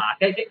a little bit, Mark.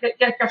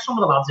 Get some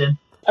of the lads in.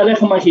 I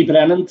reckon Mikey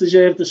Brennan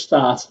deserved the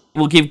start.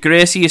 We'll give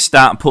Gracie a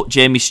start and put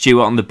Jamie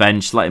Stewart on the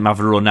bench, let him have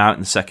a run out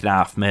in the second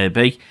half,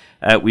 maybe.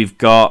 We've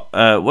got,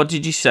 what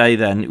did you say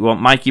then? We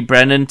want Mikey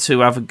Brennan to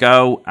have a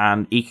go,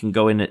 and he can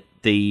go in at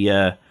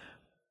the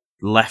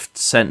left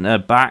centre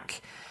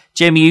back.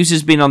 Jamie Hughes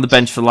has been on the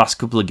bench for the last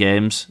couple of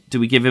games. Do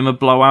we give him a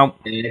blowout?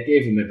 Yeah,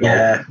 give him a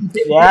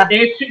blowout.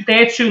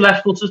 They're two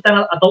left footers, then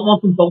I don't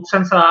want them both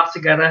centre half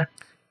together.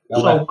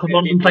 So come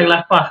on and play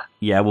left back.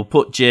 Yeah, we'll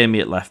put Jamie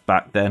at left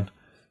back then.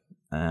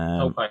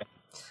 Okay.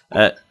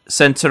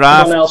 Centre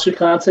half. Anyone else who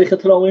can't take a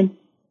throw in?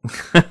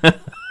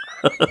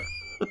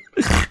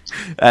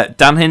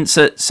 Dan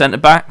Hintz at centre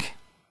back.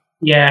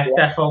 Yeah,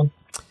 definitely.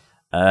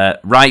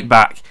 Right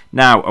back.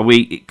 Now,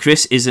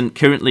 Chris isn't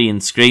currently in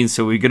screen,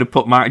 so we're going to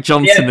put Mark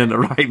Johnson in at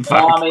right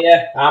back.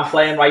 I'm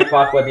playing right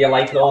back whether you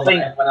like it or not.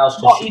 Everyone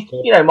else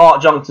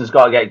Mark Johnson's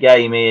got to get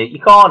game here.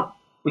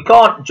 We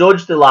can't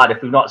judge the lad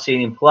if we've not seen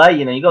him play.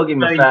 You know, you got to give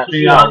him a fair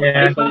shot.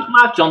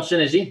 Mark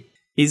Johnson, is he?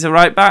 He's a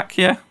right back,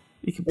 yeah.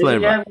 He can play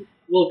right.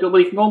 Well,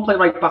 we can go and play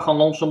right back on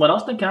loan somewhere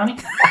else then, can't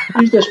he?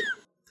 Who's this?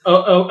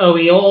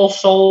 We all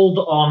sold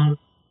on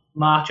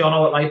Mark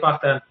Jono at right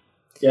back then.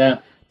 Yeah.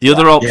 The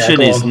other option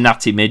is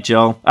Natty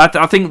Midgell.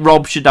 I think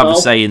Rob should have a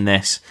say in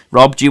this.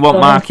 Rob, do you want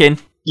Mark in?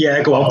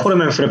 Yeah, go on, put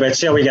him in for a bit,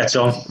 see how he gets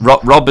on.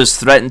 Rob has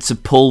threatened to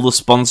pull the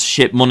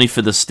sponsorship money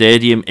for the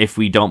stadium if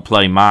we don't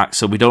play Mark,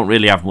 so we don't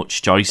really have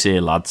much choice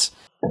here, lads.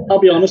 I'll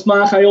be honest,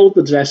 Mark, I hold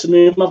the dressing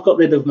room. I've got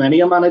rid of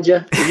many a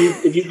manager.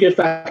 If you give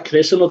that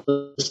Chris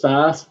another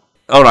start.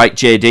 All right,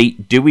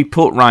 JD, do we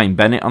put Ryan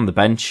Bennett on the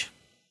bench?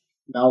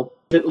 No,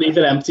 leave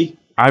it empty.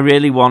 I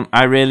really want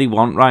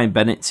Ryan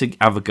Bennett to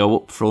have a go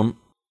up front.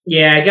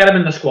 Yeah, get him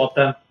in the squad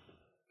then.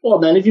 Well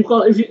then,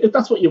 if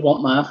that's what you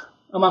want, Mark,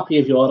 I'm happy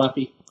if you're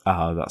happy.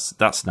 Oh,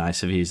 that's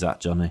nice of you, is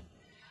that, Johnny?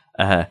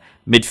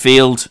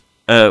 Midfield,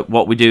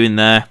 what we doing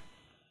there?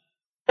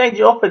 Change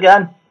it up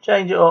again.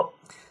 Change it up.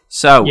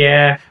 So,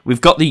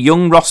 we've got the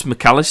young Ross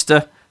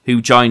McAllister,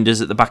 who joined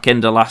us at the back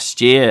end of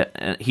last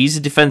year. He's a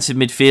defensive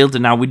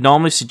midfielder. Now, we'd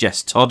normally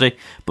suggest Toddy,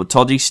 but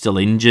Toddy's still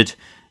injured.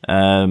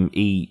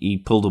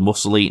 He pulled a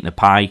muscle eating a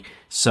pie.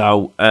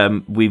 So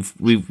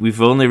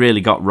we've only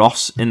really got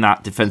Ross in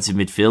that defensive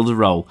midfielder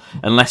role,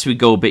 unless we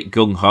go a bit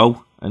gung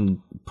ho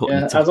and put.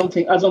 Yeah, I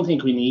don't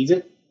think we need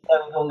it. We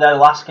didn't go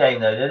last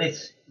game though, did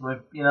it?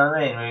 You know what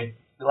I mean?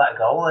 We let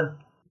go and.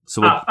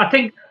 So I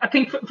think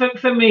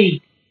for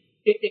me,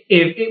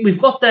 if we've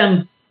got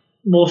them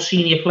more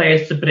senior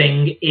players to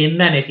bring in,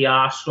 then if you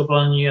are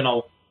struggling, you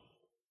know.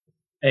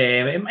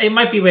 It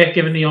might be worth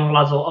giving the young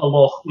lads a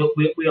look. We'll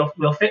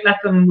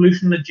let them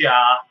loosen the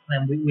jar,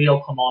 and then we'll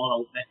come on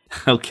and open it.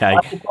 Okay.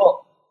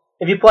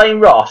 If you're playing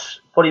Ross,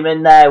 put him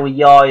in there with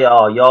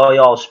Yaya.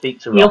 Yaya will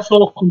speak to Ross. He'll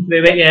talk him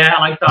through it, yeah, I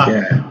like that.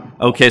 Yeah.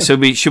 Okay, so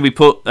should we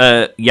put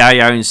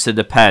Yaya instead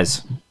of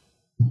Pez?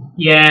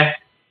 Yeah.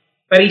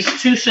 But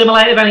he's too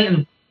similar, if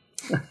anything.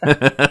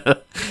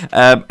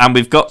 And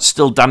we've got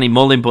still Danny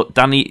Mullin, but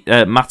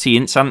Matty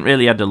Ince hasn't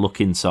really had a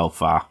look in so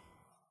far.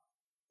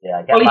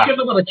 Yeah, well, he should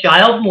have got a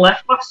child and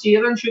left last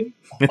year, then, shouldn't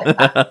he?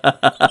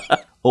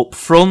 Up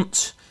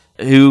front,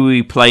 who are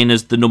we playing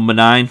as the number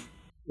 9?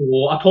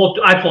 Oh, I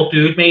thought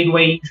Dude made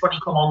waves when he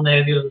come on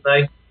there the other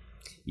day.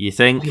 You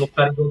think? He looked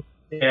very good.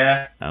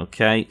 Yeah.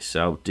 Okay,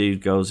 so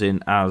Dude goes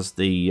in as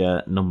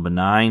the number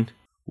 9.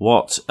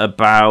 What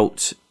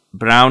about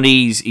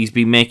Brownie? He's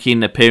been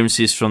making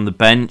appearances from the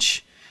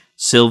bench.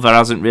 Silver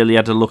hasn't really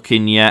had a look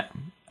in yet.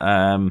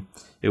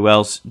 Who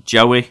else?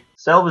 Joey?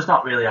 Silver's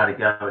not really had a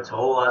go at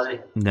all, has he?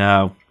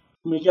 No.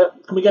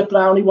 Can we get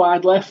Brownie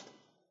wide left?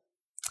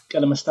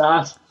 Get him a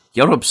start.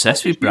 You're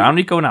obsessed with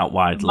Brownie going out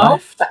wide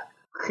left.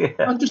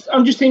 I'm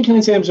just thinking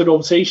in terms of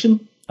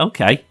rotation.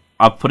 Okay,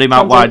 I'll put him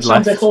out wide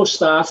left. Sandeco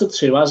started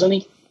too, hasn't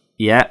he?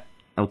 Yeah.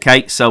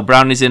 Okay, so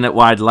Brownie's in at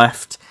wide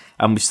left,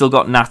 and we've still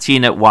got Natty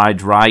in at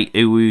wide right.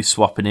 Who are we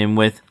swapping in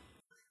with?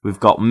 We've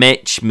got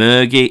Mitch,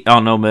 Murgy. Oh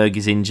no,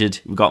 Murgy's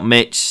injured. We've got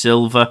Mitch,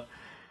 Silver,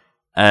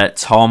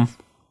 Tom,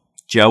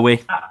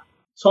 Joey.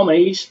 Tom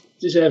Hayes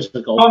deserves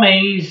the goal. Tom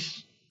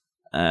Hayes.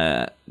 Do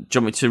you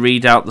want me to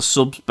read out the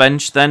subs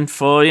bench then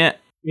for you?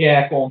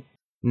 Yeah, go on.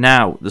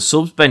 Now, the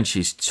subs bench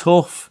is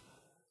tough.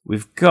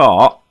 We've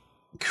got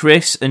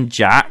Chris and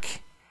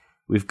Jack.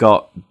 We've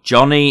got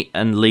Johnny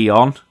and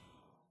Leon.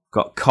 We've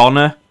got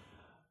Connor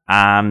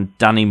and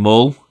Danny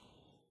Mull.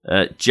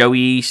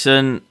 Joey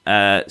Eason,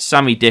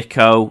 Sammy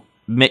Dicko,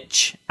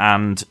 Mitch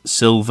and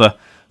Silver.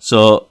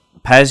 So,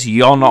 Pez,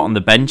 you're not on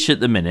the bench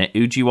at the minute.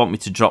 Who do you want me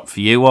to drop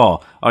for you,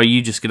 or are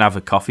you just going to have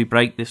a coffee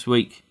break this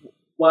week?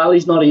 Well,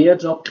 he's not here.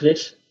 Drop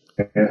Chris.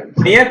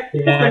 Here?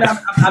 Yeah.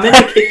 I'm in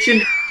the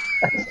kitchen.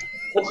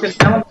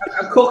 I'm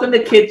cooking the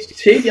kids'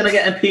 tea and I'm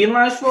getting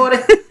penalised for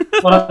it.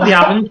 What are you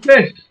having,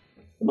 Chris?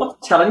 I'm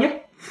not telling you.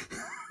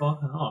 Oh,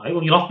 all right.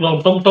 Well, you're not.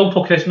 Well, don't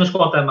put Chris in the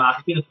squad then,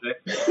 Mark. He's been a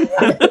trick.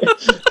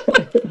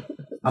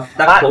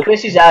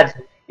 Chris is had.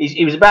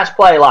 He was the best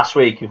player last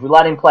week. If we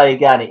let him play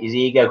again, his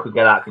ego could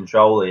get out of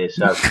control here.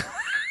 So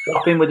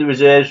Drop in with the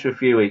reserves for a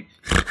few weeks.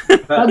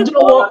 And you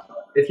know what?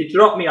 If you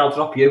drop me, I'll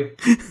drop you.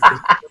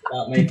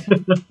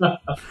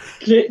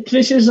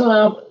 Chris is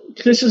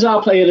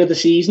our player of the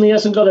season. He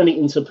hasn't got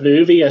anything to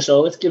prove here,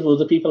 so let's give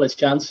other people a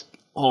chance.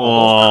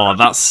 Oh,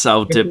 that's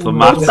so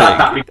diplomatic.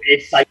 That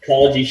reverse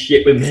psychology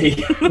shit with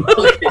me.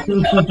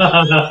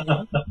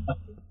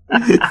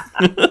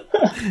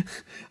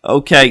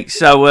 Okay,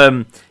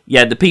 so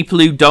the people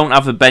who don't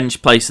have a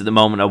bench place at the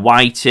moment are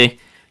Whitey,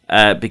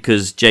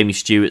 because Jamie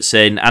Stewart's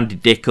in, Andy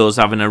Dicko's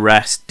having a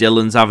rest,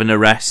 Dylan's having a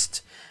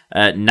rest,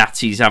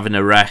 Natty's having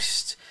a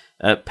rest,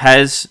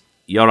 Pez,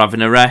 you're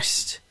having a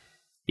rest.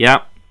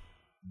 Yeah.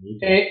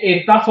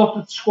 If that's what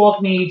the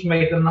squad needs,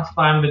 mate, then that's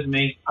fine with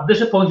me. I'm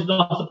disappointed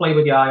not to play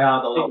with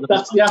Yaya, though.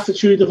 That's the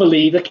attitude of a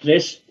leader,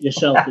 Chris. You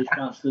selfish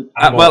bastard.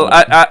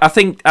 I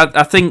think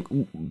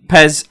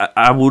Pez.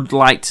 I would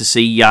like to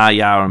see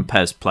Yaya and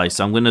Pez play,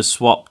 so I'm going to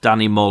swap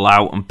Danny Mull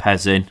out and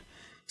Pez in,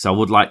 because I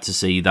would like to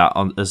see that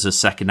as a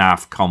second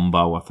half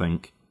combo. I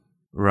think.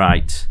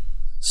 Right.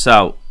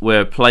 So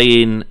we're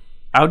playing.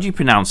 How do you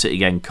pronounce it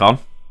again, Con?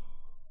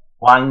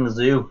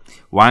 Wangzhou.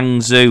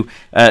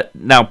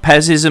 Now,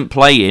 Pez isn't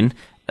playing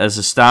as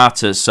a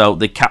starter, so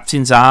the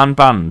captain's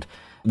armband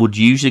would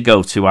usually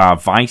go to our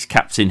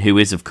vice-captain, who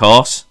is, of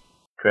course...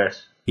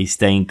 Chris. He's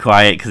staying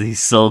quiet because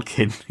he's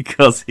sulking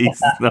because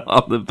he's not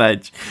on the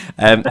bench.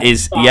 Give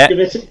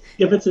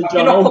it to John.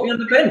 You're not put me on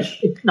the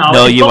bench.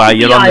 No, you are.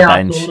 You're on the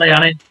bench.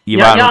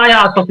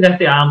 Yaya's looking at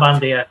the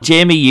armband here.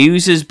 Jamie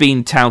Hughes has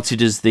been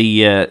touted as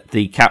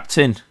the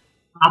captain.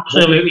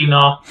 Absolutely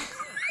not.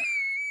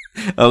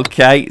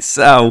 Okay,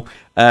 so...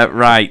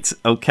 right,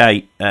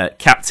 okay,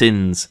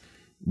 captains.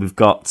 We've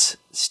got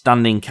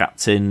standing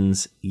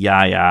captains,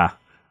 Yaya.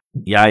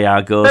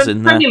 Yaya goes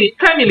in there.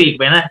 Premier League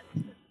winner.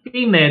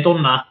 Been there,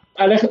 done that.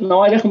 I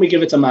reckon we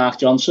give it to Mark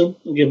Johnson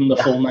and give him the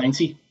full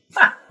 90.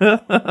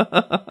 Don't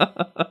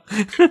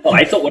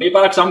worry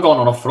about it, because I'm going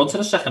on up front in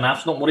the second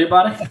half, so don't worry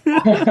about it.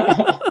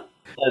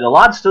 The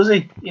lads, does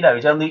he? You know,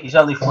 he's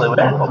only flew in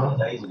a couple of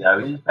days ago.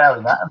 He's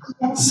barely met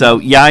him. So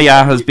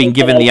Yaya has been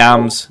given the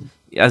arms.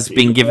 Has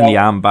been given the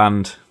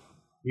armband.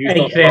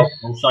 Hey, Chris.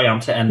 I'm sorry, I'm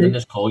to end in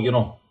this call, you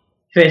know.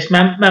 Chris,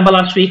 remember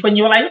last week when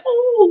you were like,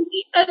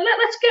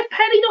 let's get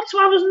Perry not to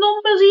have his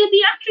numbers here,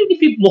 the actor.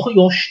 If you look at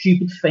your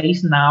stupid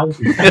face now.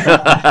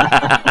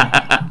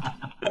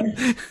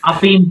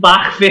 I've been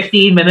back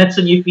 15 minutes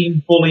and you've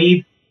been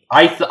bullied.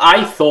 I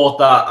thought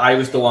that I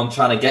was the one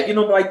trying to get your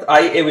number.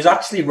 It was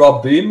actually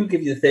Rob Boom who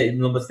gave you the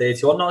number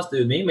 31. No, it's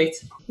doing me, mate.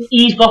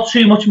 He's got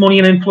too much money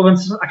and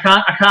influence. I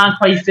can't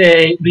quite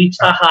reach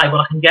that high,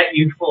 but I can get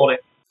you for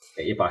it.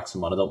 Get you back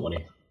tomorrow, don't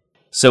worry.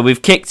 So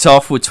we've kicked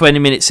off. We're 20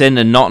 minutes in,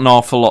 and not an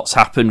awful lot's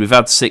happened. We've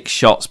had 6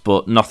 shots,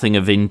 but nothing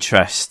of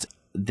interest.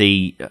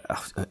 I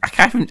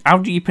can't even. How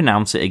do you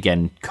pronounce it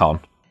again,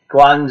 Con?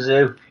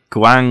 Guangzhou.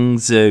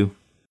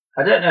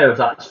 I don't know if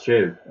that's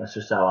true. That's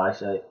just how I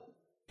say it.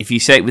 If you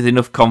say it with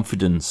enough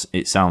confidence,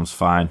 it sounds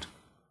fine.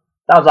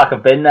 Sounds like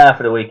I've been there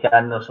for the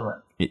weekend or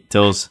something. It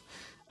does.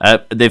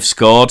 They've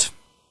scored.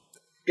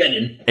 Get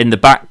in. In the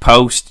back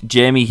post,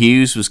 Jamie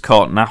Hughes was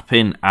caught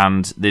napping,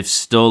 and they've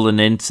stolen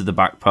into the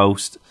back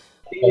post.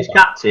 If he was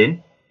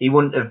captain, he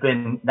wouldn't have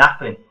been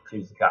napping if he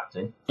was the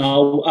captain.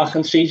 No, I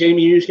can see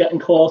Jamie Hughes getting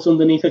caught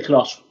underneath a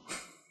cross.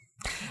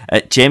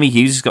 Jamie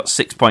Hughes has got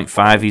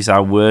 6.5. He's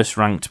our worst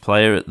ranked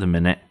player at the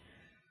minute.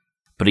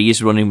 But he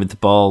is running with the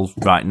ball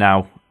right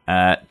now.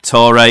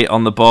 Torre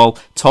on the ball.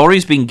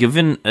 Torre's been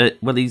given...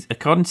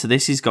 according to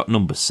this, he's got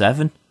number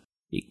 7.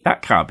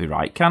 That can't be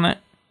right, can it?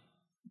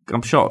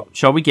 I'm sure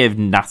we gave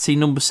Natty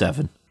number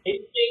 7.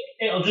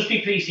 It'll just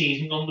be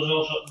pre-season numbers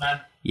or something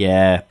then.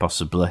 Yeah,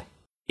 possibly.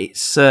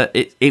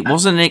 It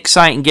wasn't an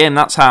exciting game.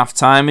 That's half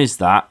time, is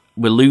that?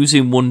 We're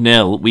losing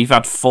 1-0. We've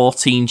had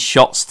 14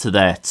 shots to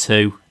their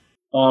 2.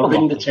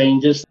 Bring the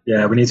changes.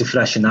 Yeah, we need to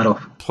freshen that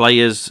up.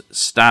 Players'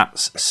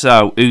 stats.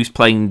 So, who's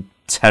playing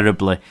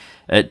terribly?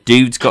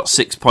 Dude's got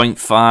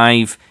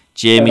 6.5.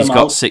 Jamie's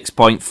got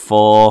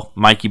 6.4.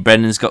 Mikey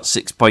Brennan's got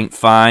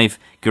 6.5.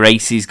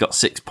 Gracie's got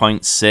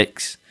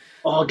 6.6.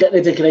 Oh, get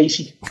rid of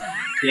Gracie.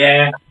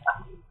 Yeah.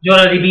 You've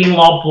already been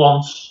lobbed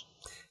once.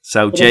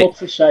 So, the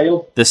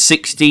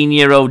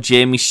 16-year-old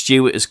Jamie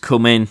Stewart has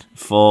come in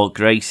for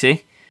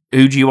Gracie.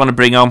 Who do you want to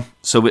bring on?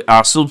 So, with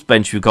our subs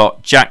bench, we've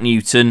got Jack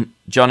Newton,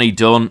 Johnny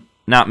Dunn,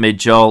 Nat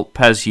Midgell,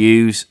 Pez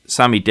Hughes,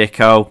 Sammy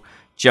Dicko,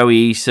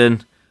 Joey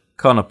Eason,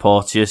 Connor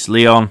Porteous,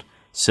 Leon,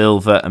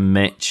 Silver, and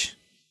Mitch.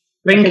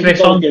 Bring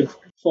Chris on.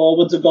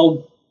 Forwards a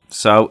goal.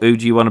 So, who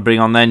do you want to bring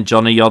on then?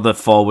 Johnny, you're the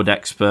forward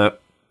expert.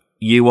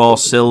 You or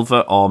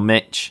Silver or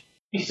Mitch?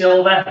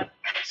 Silver.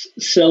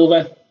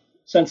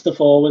 Centre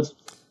forward.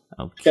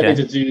 Okay. Get rid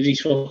of Dude,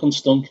 he's fucking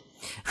stunk.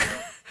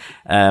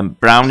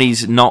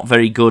 Brownie's not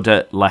very good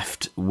at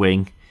left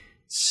wing.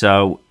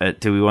 So,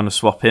 do we want to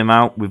swap him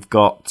out? We've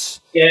got...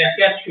 Yeah,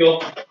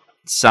 sure.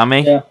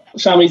 Sammy? Yeah,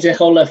 Sammy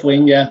Dicko, left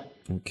wing, yeah.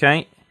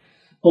 Okay.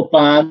 Put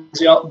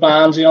Barnesy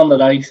on the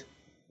right.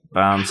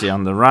 Barnesy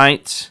on the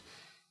right.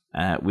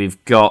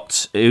 We've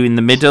got... Who in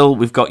the middle?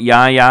 We've got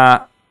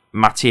Yaya,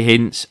 Matty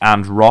Hintz,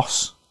 and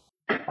Ross.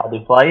 Are they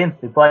playing?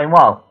 They're playing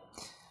well.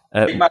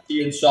 Big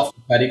Matty in soft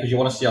and Perry because you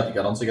want to see how they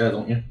get on together,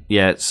 don't you?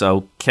 Yeah, it's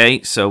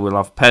okay. So we'll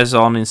have Pez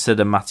on instead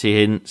of Matty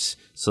Hints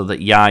so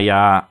that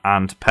Yaya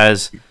and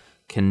Pez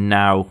can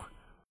now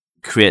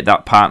create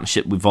that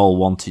partnership we've all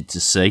wanted to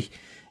see.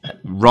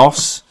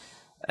 Ross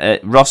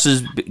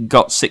has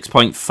got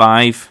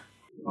 6.5.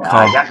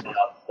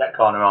 Get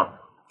Connor on.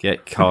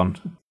 Get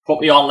Con.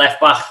 Put me on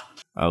left back.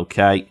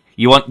 Okay.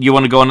 You want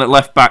to go on at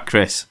left back,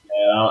 Chris?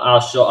 Yeah, I'll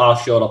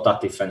shore up that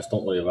defence.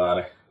 Don't worry about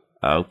it.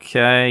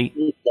 Okay.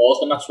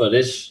 And that's what it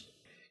is.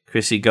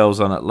 Chrissy goes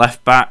on at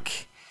left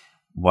back.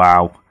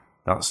 Wow,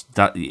 that's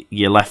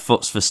your left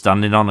foot's for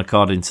standing on,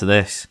 according to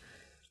this.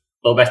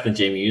 No better than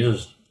Jamie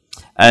Hughes.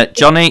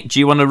 Johnny, do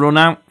you want to run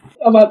out?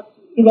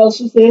 Who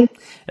else is there?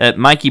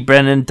 Mikey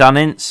Brennan, Dan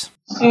Ince.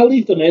 I'll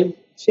leave them in.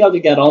 See how they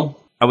get on.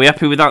 Are we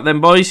happy with that then,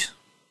 boys?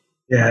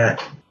 Yeah.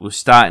 We're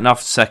starting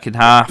off the second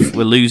half.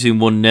 We're losing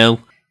 1-0.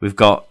 We've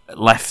got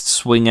left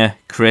swinger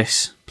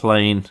Chris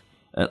playing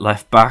at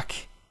left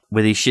back.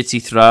 With his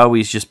shitty throw,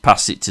 he's just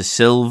passed it to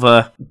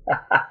Silva.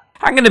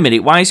 Hang on a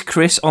minute, why is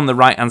Chris on the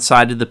right-hand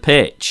side of the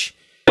pitch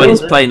when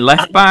he's playing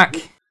left back?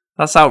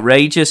 That's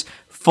outrageous.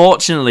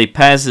 Fortunately,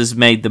 Pez has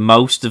made the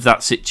most of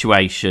that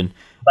situation.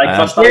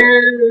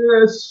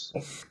 Yes!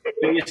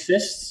 Big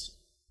assists.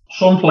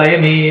 Some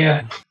play me,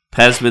 yeah.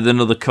 Pez with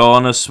another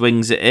corner,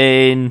 swings it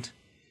in.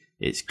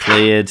 It's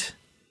cleared.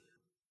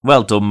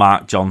 Well done,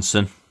 Mark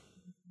Johnson.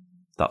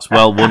 That's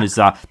well won, is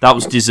that? That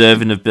was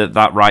deserving of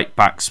that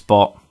right-back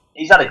spot.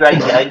 He's had a great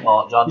game,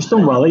 Mark Johnson. He's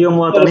done well, young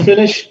lad. Got a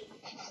finish.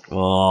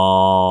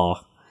 Oh,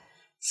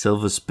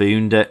 Silver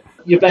spooned it.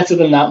 You're better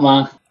than that,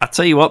 Mark. I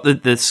tell you what,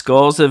 the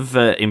scores have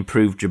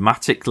improved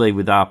dramatically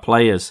with our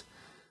players.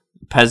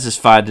 Pez has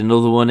fired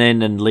another one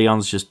in, and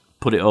Leon's just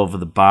put it over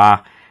the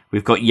bar.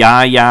 We've got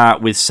Yaya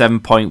with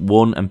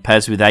 7.1 and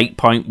Pez with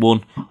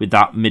 8.1 with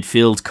that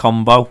midfield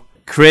combo.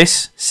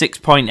 Chris,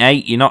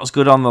 6.8. You're not as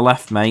good on the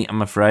left, mate,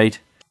 I'm afraid.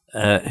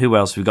 Who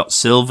else? We've got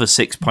Silver,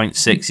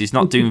 6.6. He's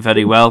not doing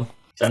very well.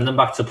 Send them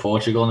back to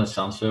Portugal in the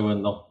transfer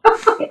window.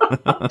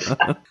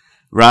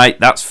 Right,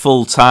 that's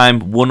full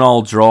time.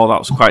 1-1 draw. That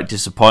was quite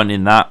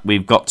disappointing. That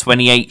we've got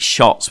 28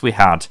 shots we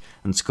had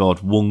and scored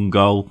 1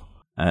 goal.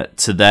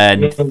 To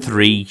then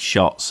 3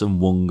 shots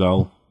and 1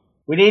 goal.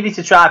 We needed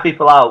to try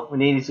people out. We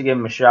needed to give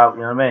them a shout.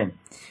 You know what I mean?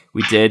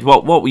 We did.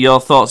 What were your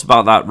thoughts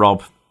about that,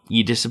 Rob?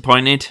 You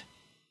disappointed?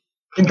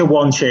 I think the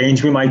one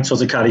change we might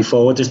sort of carry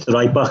forward is the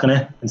right back in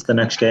it into the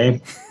next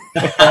game.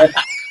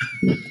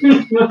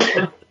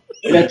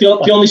 Yeah,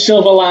 the only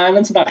silver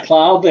lining to that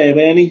cloud there,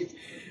 weren't he?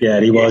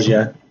 Yeah, he was,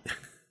 yeah.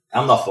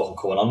 I'm not fucking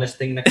coming on this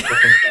thing next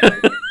fucking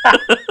time.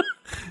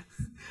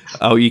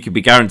 Oh, you can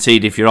be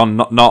guaranteed if you're on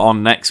not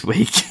on next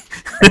week.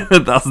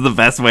 That's the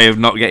best way of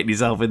not getting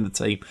yourself in the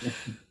team.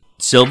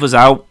 Silver's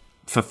out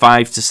for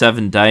 5 to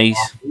 7 days.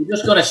 We're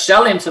just going to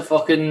sell him to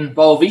fucking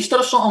Boavista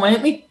or something,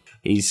 ain't we?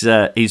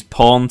 His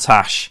pawn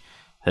tash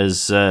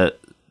has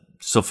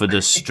suffered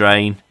a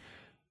strain,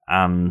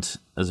 and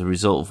as a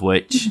result of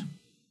which,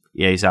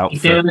 yeah, he's out.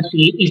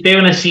 He's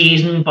doing a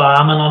season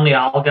barman on the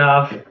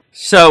Algarve.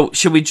 So,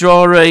 should we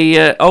draw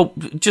a...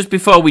 just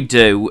before we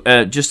do,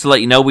 just to let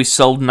you know, we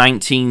sold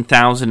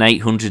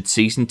 19,800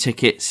 season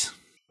tickets.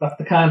 That's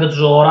the kind of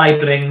draw I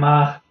bring,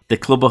 Mark. The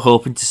club are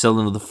hoping to sell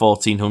another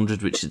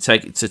 1,400, which should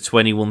take it to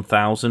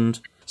 21,000.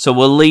 So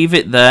we'll leave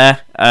it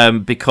there,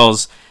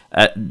 because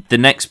the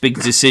next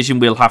big decision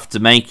we'll have to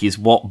make is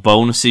what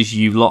bonuses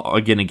you lot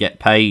are going to get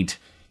paid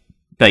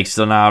based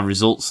on our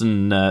results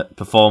and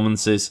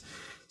performances.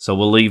 So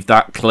we'll leave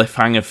that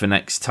cliffhanger for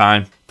next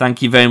time.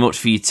 Thank you very much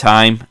for your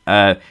time.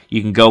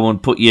 You can go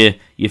and put your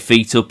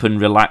feet up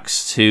and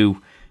relax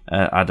to,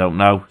 I don't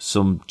know,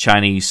 some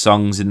Chinese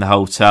songs in the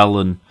hotel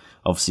and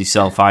obviously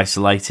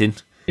self-isolating.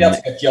 You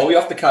have to get Joey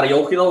off the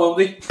karaoke though,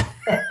 won't he?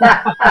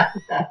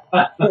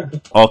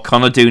 Or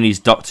Connor doing his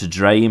Dr.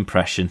 Dre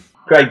impression.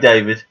 Craig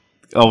David.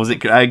 Oh, was it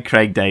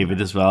Craig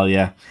David as well,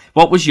 yeah.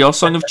 What was your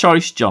song of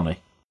choice, Johnny?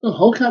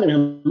 Oh, I can't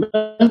remember.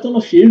 I've done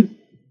a few.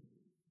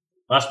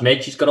 That's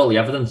Midge, he's got all the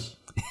evidence.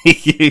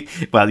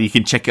 Well, you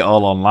can check it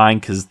all online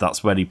because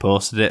that's where he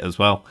posted it as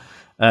well.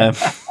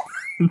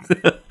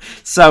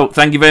 So,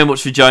 thank you very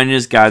much for joining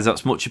us, guys.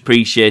 That's much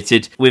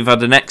appreciated. We've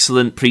had an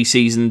excellent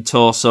pre-season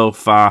tour so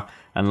far,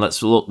 and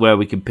let's look where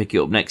we can pick it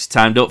up next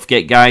time. Don't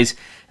forget, guys,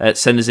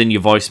 send us in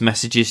your voice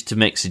messages to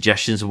make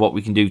suggestions of what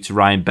we can do to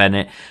Ryan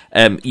Bennett.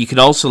 You can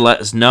also let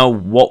us know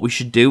what we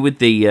should do with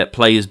the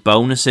players'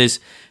 bonuses.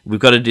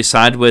 We've got to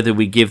decide whether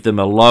we give them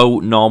a low,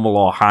 normal,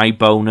 or high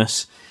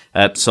bonus.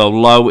 So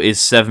low is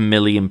 £7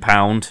 million,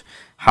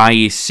 high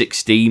is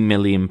 £16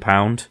 million,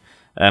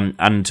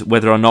 and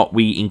whether or not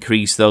we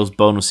increase those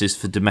bonuses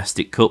for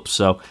domestic cups.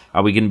 So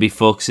are we going to be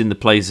focusing the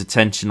players'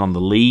 attention on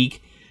the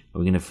league? Or are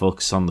we going to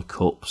focus on the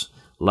cups?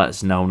 Let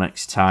us know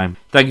next time.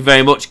 Thank you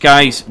very much,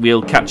 guys.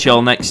 We'll catch you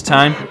all next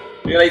time.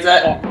 See you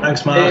later.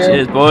 Thanks, Mark.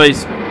 Cheers,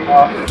 boys.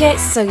 Get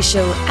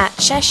social at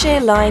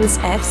Cheshire Lions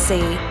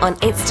FC on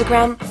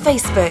Instagram,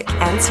 Facebook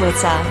and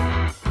Twitter.